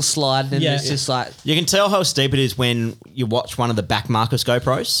 just full slide, and Yeah. it's just like You can tell how steep it is when you watch one of the back Marcus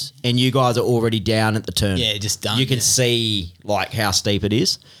GoPros and you guys are already down at the turn. Yeah, just done. You can yeah. see like how steep it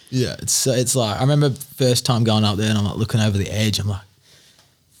is. Yeah, it's like I remember first time going up there and I'm like looking over the edge. I'm like,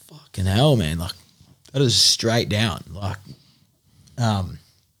 fucking hell, man! Like that is straight down. Like, and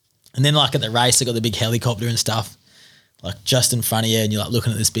then like at the race, they got the big helicopter and stuff, like just in front of you, and you're like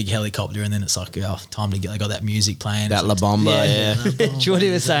looking at this big helicopter, and then it's like, oh, time to get. They got that music playing. That La It's Bomba, yeah. Jordy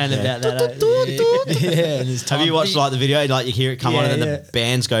was saying about that. like, yeah, and it's Have you time- watched like the video? Like you hear it come on Yeah, and then yeah. the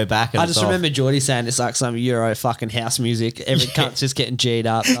bands go back. And I it's just off. remember Jordy saying it's like some Euro fucking house music. Every cunt's just getting G'd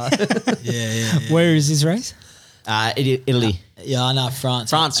up. Yeah. Where is this race? Italy. Yeah, I know France.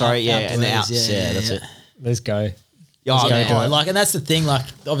 France, sorry, yeah, and the outdoors, Alps. Yeah, that's it. Let's go. Oh, go man. do it. Like, and that's the thing. Like,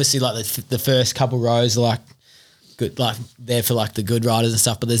 obviously, like the first couple rows are like good, like there for like the good riders and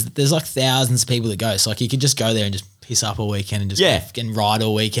stuff. But there's like thousands of people that go. So like you could just go there and just piss up all weekend and just Yeah. and ride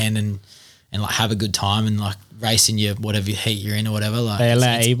all weekend and like have a good time and like race in your whatever heat you're in or whatever. Like They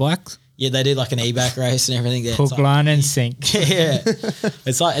allow it's- e-bikes, yeah, they do like an e-back race and everything. Yeah, it's hook, like- line, and sink. yeah,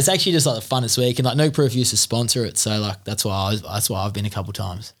 it's actually just like the funnest week, and like No Proof used to sponsor it, so like that's why I've been a couple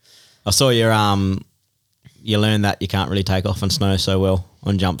times. I saw your you learned that you can't really take off on snow so well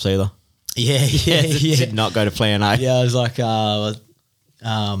on jumps either. Yeah, It did not go to plan A. Yeah, I was like,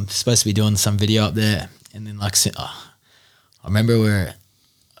 supposed to be doing some video up there, and then like, I remember where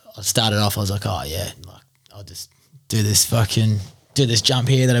I started off. I was like, oh yeah, like I'll just do this jump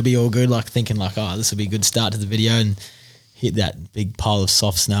here. That'll be all good. Like thinking like, oh, this will be a good start to the video. And hit that big pile of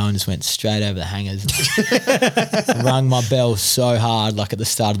soft snow and just went straight over the hangers. Rung my bell so hard, like at the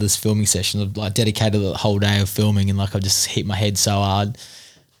start of this filming session. I've like dedicated the whole day of filming, and like I just hit my head so hard.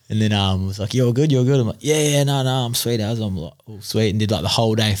 And then was like, "You're good, you're good." I'm like, "Yeah, no, I'm sweet as." I'm like, "Oh, sweet," and did like the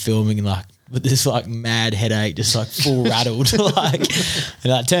whole day filming, and like with this like mad headache, just like full rattled, like.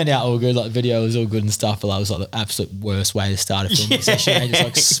 And it turned out all good. Like the video was all good and stuff, but that was like the absolute worst way to start a filming session. And just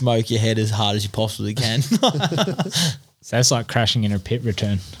like smoke your head as hard as you possibly can. So that's like crashing in a pit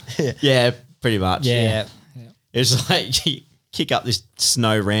return. Yeah, pretty much. Yeah. It's like you kick up this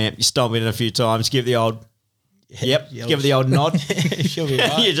snow ramp, you stomp it in a few times, give the old, give it the old nod. She'll be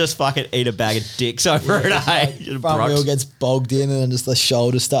right. You just fucking eat a bag of dicks over it, eh? Just Front wheel brooks. gets bogged in, and then just the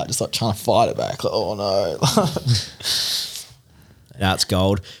shoulders start just like trying to fight it back. Like, oh no. That's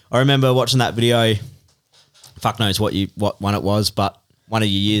gold. I remember watching that video. Fuck knows what one it was, but one of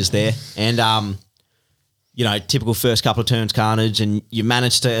your years there, and you know, typical first couple of turns carnage, and you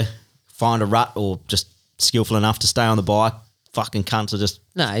managed to find a rut or just skillful enough to stay on the bike. Fucking cunts are just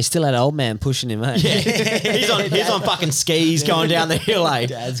No, he still had an old man pushing him, eh? he's on fucking skis going down the hill, eh?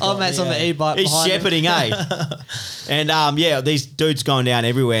 Old mate's on the e-bike He's behind him. shepherding, eh? And these dudes going down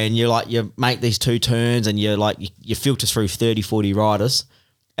everywhere, and you make these two turns, and you filter through 30, 40 riders,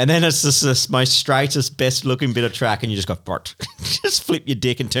 and then it's just this most straightest, best looking bit of track, and you just go, just flip your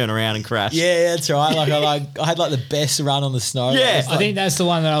dick and turn around and crash. Yeah, that's right. Like I had like the best run on the snow. Yeah. It's I like, think that's the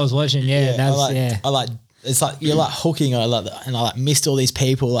one that I was watching. Yeah, that's I like it's like you're like hooking. I like missed all these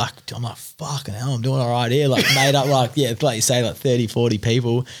people. Like I'm like fucking hell, I'm doing all right here. Like made up like like you say like 30, 40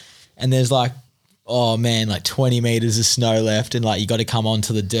 people, and there's like oh man like 20 meters of snow left, and like you got to come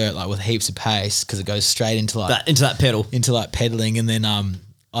onto the dirt like with heaps of pace because it goes straight into like Into that pedal. into like pedaling, and then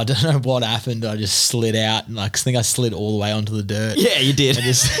I don't know what happened. I just slid out, and like I think I slid all the way onto the dirt. Yeah, you did. I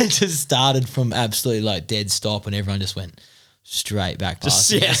just started from absolutely like dead stop, and everyone just went straight back past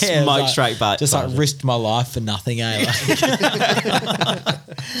Just, me. yeah, It was smoke straight back Just like past you. risked my life for nothing, eh? Like,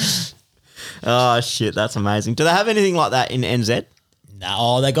 Oh shit, that's amazing. Do they have anything like that in NZ?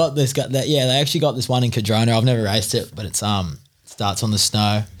 no, they got this. They actually got this one in Cadrona. I've never raced it, but it's starts on the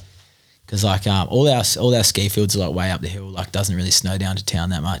snow because like all our ski fields are like way up the hill. Like doesn't really snow down to town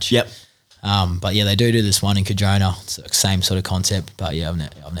that much. Yep. But yeah, they do this one in Cadrona. It's the same sort of concept, but yeah,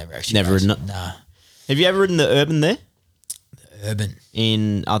 I've never actually Never raced ridden it? Nah, Have you ever ridden the Urban there? urban.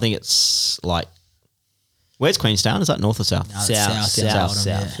 I think it's like, where's Queenstown? Is that north or south? No, it's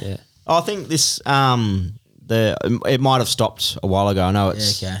south. Yeah. I think this it might have stopped a while ago. I know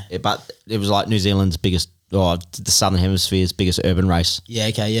it's Yeah, okay. but it was like New Zealand's biggest, or the Southern Hemisphere's biggest urban race. Yeah,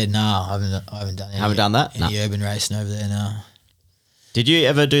 okay, yeah, no, I haven't done any. Haven't done that? Any No. urban racing over there, no. Did you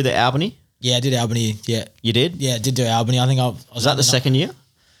ever do the Albany? Yeah, I did Albany. Yeah, You did? yeah, I did do Albany. I think I was Was that the under- second year?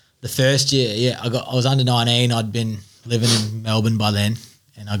 The first year, yeah. I was under 19. I'd been living in Melbourne by then,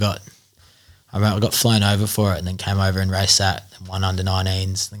 and I got flown over for it, and then came over and raced that. And won under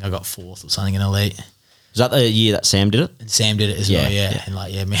 19s. I think I got fourth or something in elite. Was that the year that Sam did it? And Sam did it as Yeah, well, yeah. yeah. And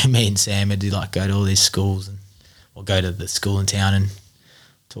like, yeah, me and Sam would like go to all these schools or go to the school in town and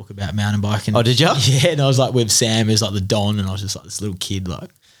talk about mountain biking. Oh, did ya? Yeah, and I was like with Sam, who's like the Don, and I was just like this little kid, like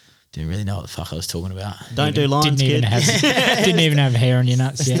didn't really know what the fuck I was talking about. Don't do lines, Didn't even kid. didn't even have hair on your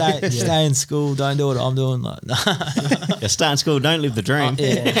nuts. Yeah. Stay in school, don't do what I'm doing. Like, no. Yeah, start in school, don't live the dream.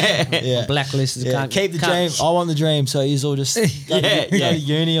 yeah. Blacklisted. Yeah, keep the dream. I want the dream, so you all just go, Yeah, go yeah. to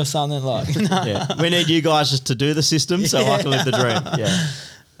uni or something like. Yeah. We need you guys just to do the system so I can live the dream.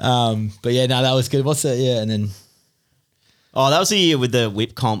 Yeah. But yeah, no, that was good. What's that? Yeah, and then Oh, that was the year with the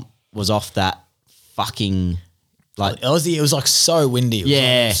whip comp was off that fucking like it was like so windy. It was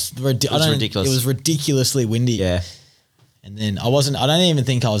Yeah. like, It was ridiculous. It was ridiculously windy. yeah. And then I don't even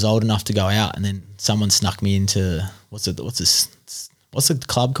think I was old enough to go out. And then someone snuck me into what's the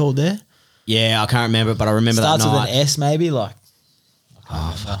club called there? Yeah, I can't remember, but I remember Starts that with night. an S maybe. Like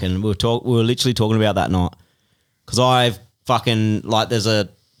Fucking, we were literally talking about that night because I fucking like there's a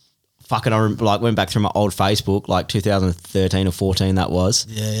fucking went back through my old Facebook like 2013 or 14 that was.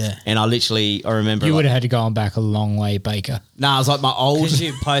 yeah. And I remember You like, would have had to go on back a long way, Baker. Nah, it was like my old. Did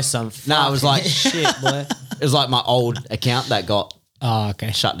you post some? Nah, it was like shit, boy. it was like my old account that got Oh,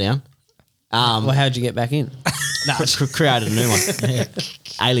 okay. shut down. Well, how'd you get back in? Created a new one,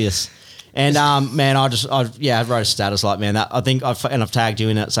 alias. And man, I wrote a status like, man, that I think I've tagged you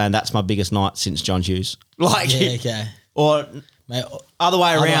in it saying that's my biggest night since John Hughes. Like, Yeah, okay. or Mate, other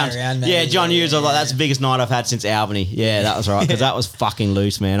way Other way around. around, maybe. Yeah, John Yeah, Hughes. I was like, yeah. that's the biggest night I've had since Albany. Yeah, that was right because that was fucking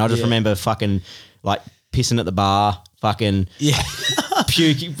loose, man. I just Yeah. remember fucking like pissing at the bar, fucking yeah.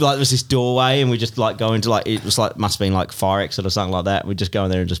 puking. Like there was this doorway, and we just like go into like it was like must have been like fire exit or something like that. We just go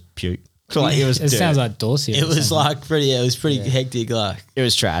in there and just puke Like it was. It sounds like Dorsey. It was like pretty. It was pretty hectic. Like it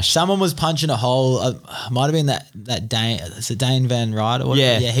was trash. someone was punching a hole. Might have been that Dane. Is it Dane Van Ryder?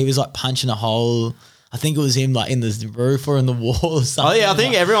 Yeah. Yeah. He was like punching a hole. I think it was him like in the roof or in the wall or something. Oh yeah, I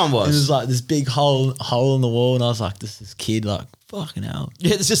think Like, everyone it was was. like this big hole in the wall, and I was like, this kid, like fucking hell,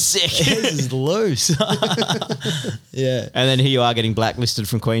 Yeah, this is sick. this is loose. Yeah. And then here you are getting blacklisted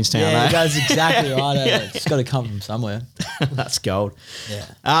from Queenstown. Yeah, eh? that's exactly right. It's got to come from somewhere. That's gold.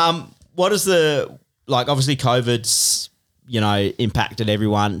 Yeah. What is the like? Obviously, COVID's impacted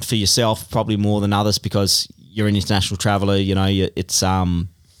everyone. For yourself, probably more than others because you're an international traveller. It's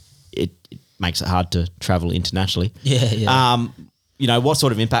it makes it hard to travel internationally. Yeah. What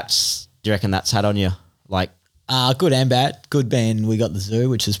sort of impacts do you reckon that's had on you? Like, Good and bad. Good being we got the zoo,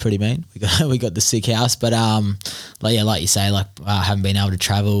 which is pretty mean. We got the sick house, but like you say, haven't been able to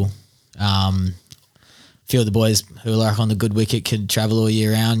travel. A few of the boys who are like on the good wicket could travel all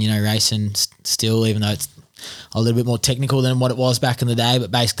year round. Racing still, even though it's a little bit more technical than what it was back in the day.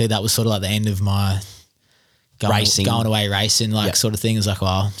 But basically, that was sort of like the end of my going away racing, sort of thing. It's like,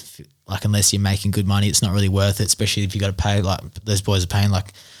 well, unless you're making good money, it's not really worth it. Especially if you got to pay those boys are paying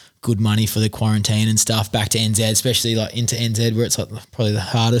good money for the quarantine and stuff back to NZ, especially into NZ where it's probably the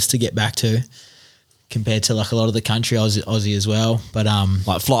hardest to get back to compared to a lot of the country Aussie as well. But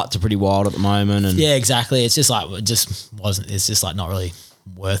flights are pretty wild at the moment, and yeah, exactly. It's just it's just not really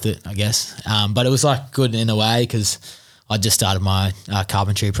worth it, I guess. But it was good in a way because I just started my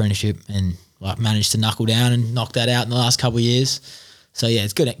carpentry apprenticeship and managed to knuckle down and knock that out in the last couple of years. So yeah,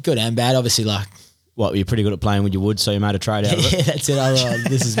 it's good and bad. Obviously, what, you're pretty good at playing with your wood, so you made a trade out of it. Yeah, that's it.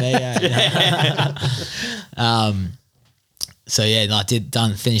 This is me. So yeah,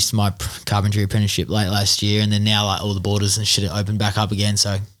 I finished my carpentry apprenticeship late last year, and then now all the borders and shit are opened back up again.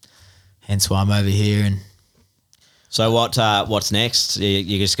 So hence why I'm over here. And so what's next?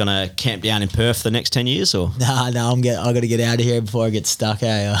 You're just gonna camp down in Perth the next 10 years, or? no, I got to get out of here before I get stuck.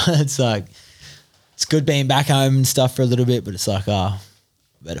 It's it's good being back home and stuff for a little bit, but it's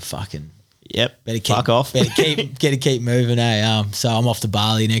better fucking. Yep. Better keep, fuck off. Better keep moving, eh? So I'm off to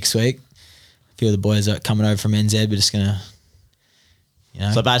Bali next week. A few of the boys are coming over from NZ. We're just gonna,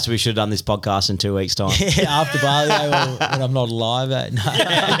 So basically, we should have done this podcast in 2 weeks' time. after Bali, when I'm not alive.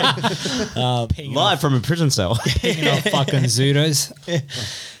 No. Live from a prison cell. Picking up fucking Zudos.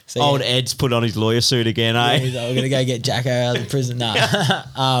 So, Old Ed's put on his lawyer suit again, eh? he's like, we're gonna go get Jacko out of the prison. No.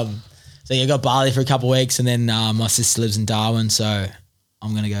 So I got Bali for a couple of weeks, and then my sister lives in Darwin, so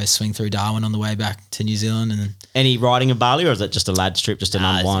I'm going to go swing through Darwin on the way back to New Zealand. And then Any riding in Bali, or is that just a lad's trip, just an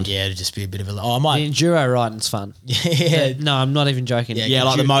unwind? Yeah, it'd just be a bit of a... I The might... enduro riding's fun. Yeah. No, I'm not even joking. Yeah,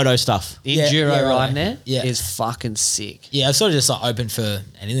 like the moto stuff. The Yeah, enduro yeah, right. riding there is Yeah. fucking sick. Yeah, I'm sort of just open for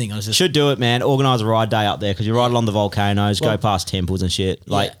anything. I was just... Should do it, man. Organise a ride day up there because you ride along the volcanoes, go past temples and shit.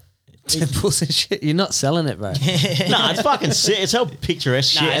 Temples and shit. You're not selling it, bro. Nah, it's fucking sick. It's all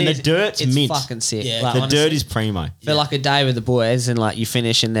picturesque shit, and the dirt's it's mint. fucking sick. Yeah. Like, The honestly, dirt is primo. for a day with the boys and you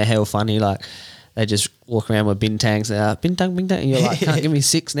finish and they're hell funny. They just walk around with bin tanks. Bintang, and you're like, can't give me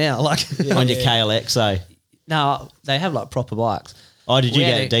 6 now. On your KLX, eh? No, they have proper bikes. Oh, did you We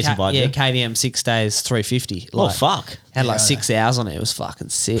get had a decent bike? Yeah, Yeah. KDM 6 days, 350. Oh, fuck. Had 6 hours on it. It was fucking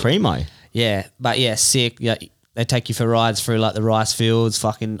sick. Primo. Yeah, but yeah, sick. Yeah, they take you for rides through the rice fields,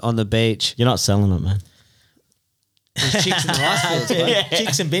 fucking on the beach. You're not selling it, man. There's chicks in the rice fields, bro.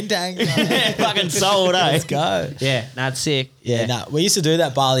 Chicks and bintang. Fucking sold, eh? Let's go. Yeah, that's sick. Yeah, no, we used to do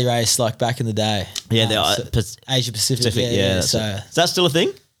that Bali race back in the day. Yeah, Asia Pacific. Pacific, yeah. So Is that still a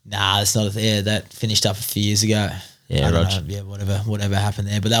thing? nah, it's not. That finished up a few years ago. Yeah, I don't Rog. know, whatever happened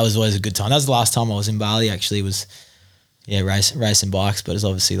there, but that was always a good time. That was the last time I was in Bali. Actually, was racing bikes, but it's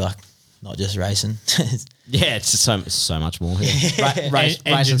obviously not just racing. Yeah, it's so much more. Yeah. Racing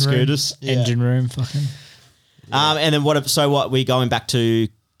Engine room. scooters. Engine room, fucking. And then what? We going back to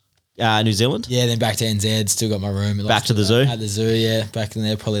New Zealand? Yeah, then back to NZ. Still got my room. Back to the zoo? At the zoo, yeah. Back in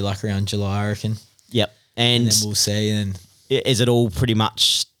there, probably around July, I reckon. Yep. And And then we'll see. And is it all pretty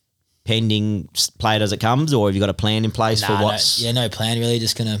much pending, play it as it comes, or have you got a plan in place for what's? no plan really.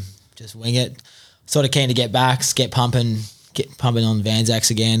 Just gonna wing it. Sort of keen to get back, get pumping on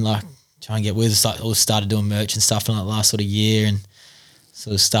Vanzacks again. Try and get with. Started doing merch and stuff in the last sort of year, and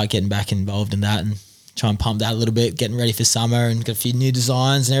sort of start getting back involved in that and try and pump that a little bit. Getting ready for summer and got a few new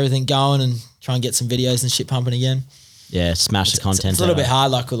designs and everything going, and try and get some videos and shit pumping again. Yeah, smash the content. It's a little out. bit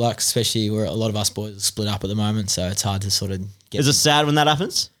hard, especially where a lot of us boys are split up at the moment, so it's hard to sort of get. Is it sad when that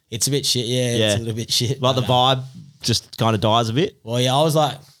happens? It's a bit shit, yeah. Yeah. It's a little bit shit. Like the but, vibe just kind of dies a bit. well, yeah, I was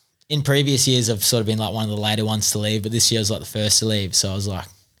in previous years, I've sort of been one of the later ones to leave, but this year I was the first to leave. So I was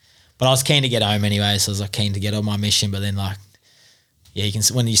but I was keen to get home anyway. So I was keen to get on my mission, but then yeah, you can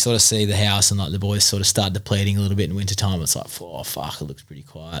when you sort of see the house and like the boys sort of start depleting a little bit in wintertime, it's like, oh fuck, it looks pretty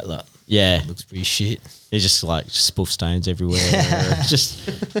quiet. Like, Yeah. it looks pretty shit. There's just like spoof stones everywhere.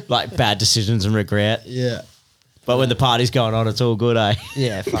 Just like bad decisions and regret. Yeah. But when the party's going on, it's all good, eh?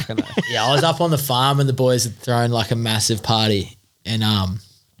 Yeah, fucking. Yeah, I was up on the farm and the boys had thrown like a massive party, and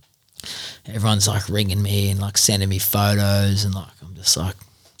everyone's like ringing me and like sending me photos, and like I'm just like,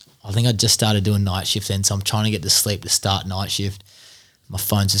 I think I just started doing night shift then, so I'm trying to get to sleep to start night shift. My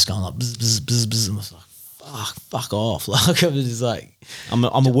phone's just going like bzz, bzz, bzz, bzz. I was like, fuck off. Like I was just like, I'm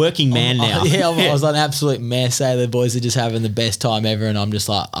a working man now. yeah, I was like an absolute mess. The boys are just having the best time ever, and I'm just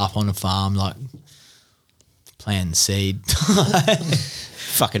like up on a farm like planting seed.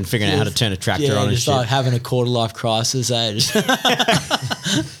 Fucking figuring out how to turn a tractor on and just shit. like having a quarter life crisis. Just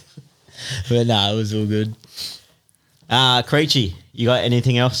but no, it was all good. Creechy, you got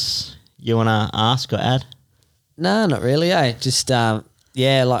anything else you want to ask or add? No, not really. Just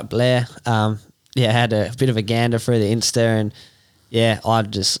yeah, like Blair. Yeah, had a bit of a gander through the Insta, and yeah, I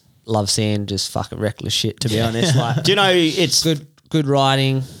just love seeing just fucking reckless shit. To be honest, like Do you know it's good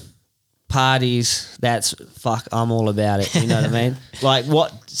riding, parties. That's fuck. I'm all about it. You know what I mean? like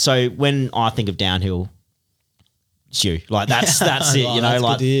what? So when I think of downhill, it's you. Like that's it. Oh, You know, that's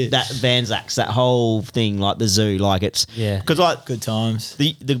like good to hear. that Vanzacs, that whole thing, like the zoo. Like it's because like Good times.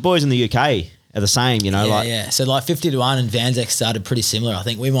 the boys in the UK are the same. You know, Yeah, like yeah. So like 50-1 and Vanzak started pretty similar. I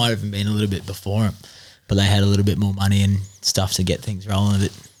think we might have been a little bit before them, but they had a little bit more money and stuff to get things rolling a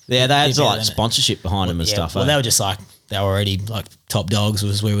bit. yeah, they had better like than it. sponsorship behind them and Yeah, stuff. Well, eh? they were just like they were already like top dogs.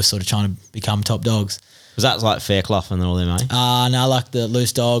 We were sort of trying to become top dogs. Was that like Fairclough and all them, eh? No, like the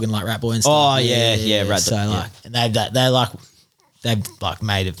Loose Dog and like Rat Boy and stuff. Oh, yeah, Rat So Dog, yeah. like, and they've like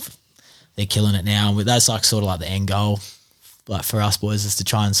made it. They're killing it now. And that's like sort of like the end goal, like for us boys, is to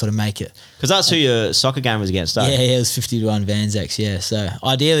try and sort of make it. Because that's who your soccer game was against, eh? Yeah, it was 50-1 Vanzaks. Yeah, so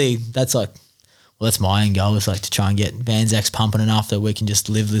ideally that's like, well, that's my end goal is like to try and get Vanzaks pumping enough that we can just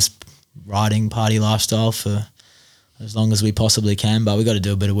live this riding party lifestyle for as long as we possibly can. But we got to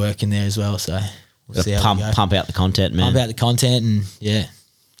do a bit of work in there as well. So we'll see how we go. Pump out the content, man. Pump out the content and yeah,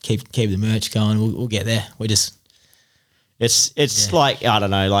 keep the merch going. We'll get there. We just It's like, I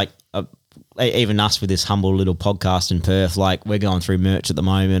don't know, like even us with this humble little podcast in Perth, like we're going through merch at the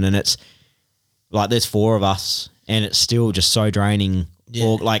moment, and it's like there's 4 of us, and it's still just so draining. Yeah.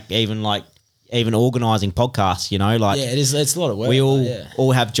 Or even organising podcasts, you know, like yeah, it is. It's a lot of work. we but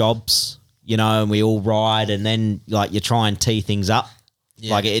all have jobs, you know, and we all ride, and then like you try and tee things up,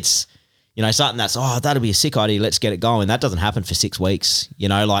 Yeah. like it's. You know, something that's, that'll be a sick idea, let's get it going. That doesn't happen for 6 weeks, you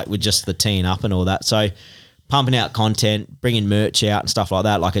know, like with just the teeing up and all that. So pumping out content, bringing merch out and stuff like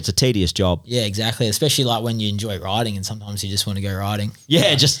that, like it's a tedious job. yeah, exactly. Especially like when you enjoy riding, and sometimes you just want to go riding. Yeah,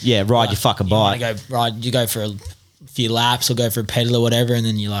 ride your fucking You want bike. to go ride. You go for a few laps or go for a pedal or whatever, and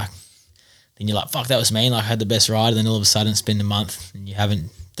then you're like, fuck, that was me. Like I had the best ride, and then all of a sudden it's been a month and you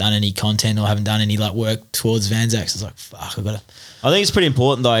haven't done any content or haven't done any like work towards Vanzaks. It's like, fuck, I gotta. I think it's pretty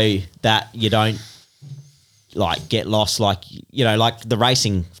important though that you don't like get lost, like, you know, like the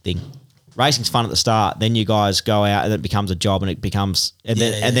racing thing. Racing's fun at the start, then you guys go out and it becomes a job, and it becomes, and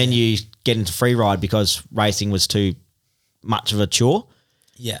then you get into free ride because racing was too much of a chore.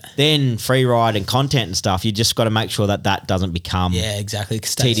 Yeah. Then free ride and content and stuff, you just got to make sure that doesn't become Yeah, exactly.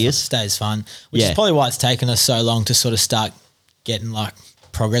 Tedious. Stays fun, which Yeah. is probably why it's taken us so long to sort of start getting like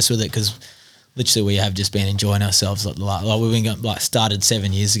progress with it, because literally we have just been enjoying ourselves. Like we've been started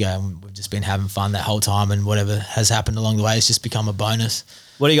 7 years ago, and we've just been having fun that whole time, and whatever has happened along the way has just become a bonus.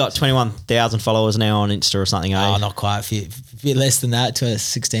 What do you got? 21,000 followers now on Insta or something? Oh, Eh? not quite. A bit less than that, to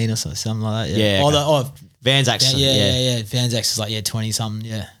 16 or something like that. Yeah, Yeah. okay. Vanzaks. Yeah. Vanzaks is like 20 something.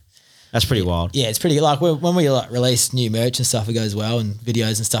 Yeah. That's pretty wild. Yeah, it's pretty like when we like release new merch and stuff, it goes well, and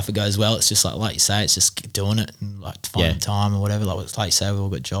videos and stuff, it goes well. It's just like you say, it's just doing it and like finding Yeah. time or whatever. Like you say, we've all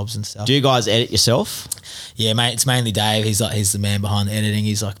got jobs and stuff. Do you guys edit yourself? Yeah, mate, it's mainly Dave. He's the man behind the editing.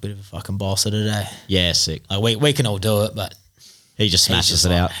 He's like a bit of a fucking boss at it today. Yeah, sick. Like we can all do it, but He just he's smashes just it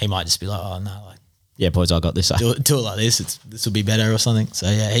like- out. He might just be like, oh no, like Yeah, boys, I got this. do it like this. This will be better or something. So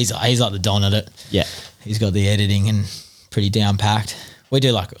yeah, he's like the don at it. Yeah. He's got the editing and pretty down packed. We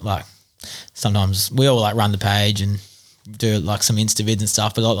do like sometimes we all like run the page and do like some Insta vids and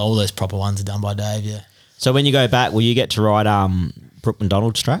stuff, but all those proper ones are done by Dave. Yeah. So when you go back, will you get to ride Brooke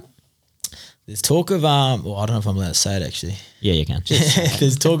McDonald's track? There's talk of well, I don't know if I'm allowed to say it actually. Yeah, you can.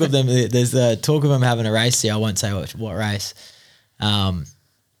 There's talk of them. There's talk of them having a race here. I won't say what race.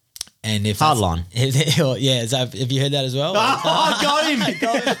 And if Hardline. Yeah, have you heard that as well? I got him.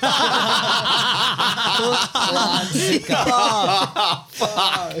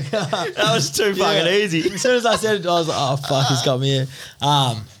 That was too fucking easy. As soon as I said it, I was like, oh, fuck, he's got me here.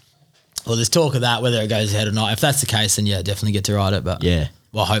 Well, there's talk of that, whether it goes ahead or not. If that's the case, then yeah, definitely get to ride it. But Yeah.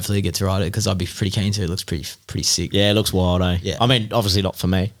 well, hopefully you get to ride it because I'd be pretty keen to. It looks pretty sick. Yeah, it looks wild, eh? Yeah. I mean, obviously not for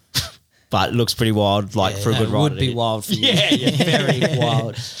me, but it looks pretty wild, like for a good It ride. would be wild for you. Yeah, Very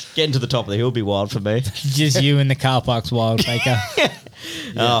wild. Getting to the top of the hill would be wild for me. Just you in the car park's wild, Baker.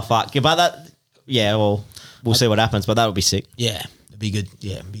 Oh, fuck. Yeah, but that, yeah, well, we'll see what happens, but that would be sick. Yeah, it'd be good.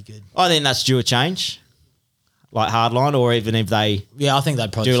 Yeah, it'd be good. I think that's due a change, like hardline, or even if they Yeah, I think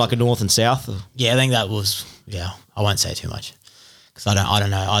they'd probably do like a north and south. Yeah, I think that was. Yeah, I won't say too much because I don't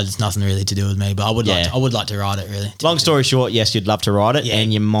know. It's nothing really to do with me, but I would Yeah. I would like to ride it really. Long story short, yes, you'd love to ride it, Yeah.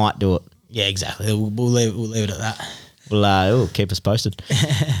 and you might do it. Yeah, exactly. We'll leave it at that. Well, it'll keep us posted.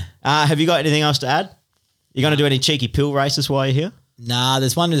 Have you got anything else to add? You going to do any cheeky pill races while you're here? Nah,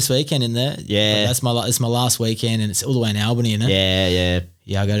 there's one this weekend in there. Yeah. But it's my last weekend, and it's all the way in Albany, isn't it? Yeah.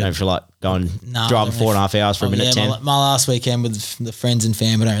 Yeah, I go to. Don't feel like going Nah, driving I don't 4.5 hours for a minute 10. My last weekend with the friends and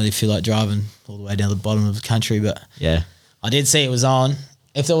fam, I don't really feel like driving all the way down the bottom of the country, but Yeah. I did see it was on.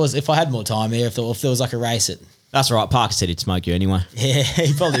 If I had more time here, if there was like a race at. That's all right. Parker said he'd smoke you anyway. Yeah,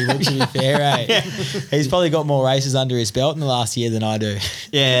 he probably would, to be fair, eh? He's probably got more races under his belt in the last year than I do.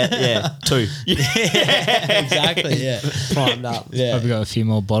 Yeah. 2. Exactly, yeah. Primed up. Yeah. Probably got a few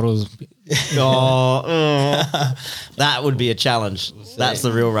more bottles. That would be a challenge. That's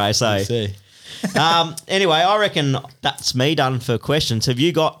the real race, eh? See. Anyway, I reckon that's me done for questions. Have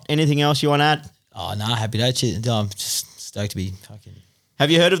you got anything else you want to add? Oh, no, happy day. I'm just stoked to be fucking. Have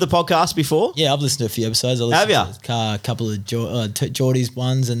you heard of the podcast before? Yeah, I've listened to a few episodes. I Have listened ya? to a couple of Geordie's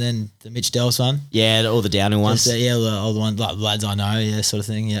ones and then the Mitch Dells one. Yeah, all the downhill ones. Just, yeah, all the ones, like lads I know, yeah, sort of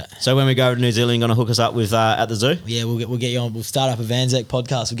thing, yeah. So when we go to New Zealand, you're going to hook us up with at the zoo? Yeah, we'll get you on. We'll start up a Vanzak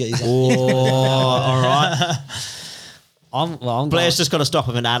podcast. We'll get you on. Oh, all right. I'm Blair's just got to stop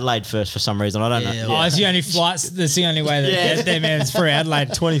him in Adelaide first for some reason. I don't know. Yeah, Oh, it's the only flights. That's the only way they get there, man. It's through Adelaide.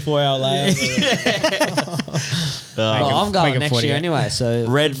 24-hour layover. I'm going make it next 48. year anyway. So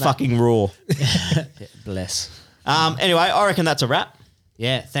Red fucking raw. bless. Anyway, I reckon that's a wrap.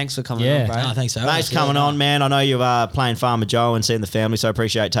 Yeah, thanks for coming Yeah. on, bro. No, thanks for having Thanks us. for coming Yeah, on, man. I know you're playing Farmer Joe and seeing the family, so I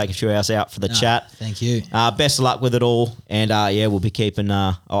appreciate taking a few hours out for the no, chat. Thank you. Best of luck with it all. And yeah, we'll be keeping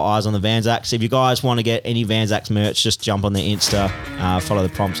our eyes on the Vanzaks. If you guys want to get any Vanzaks merch, just jump on their Insta, follow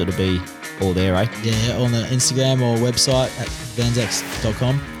the prompts. It'll be all there, eh? Yeah, on the Instagram or website at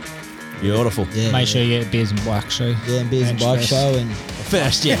vanzax.com. Beautiful. Yeah, Make sure you get a Beers and Bike show. Yeah, and Beers and Merch Bike first. Show and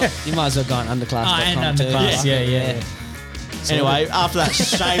First, yeah. You might as well go on underclass.com And too. underclass. Yeah. Anyway, after that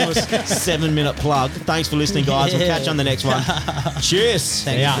shameless 7-minute plug, thanks for listening, guys. We'll catch you on the next one. Cheers.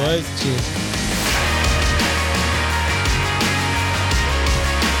 thanks, Yeah. boys. Cheers.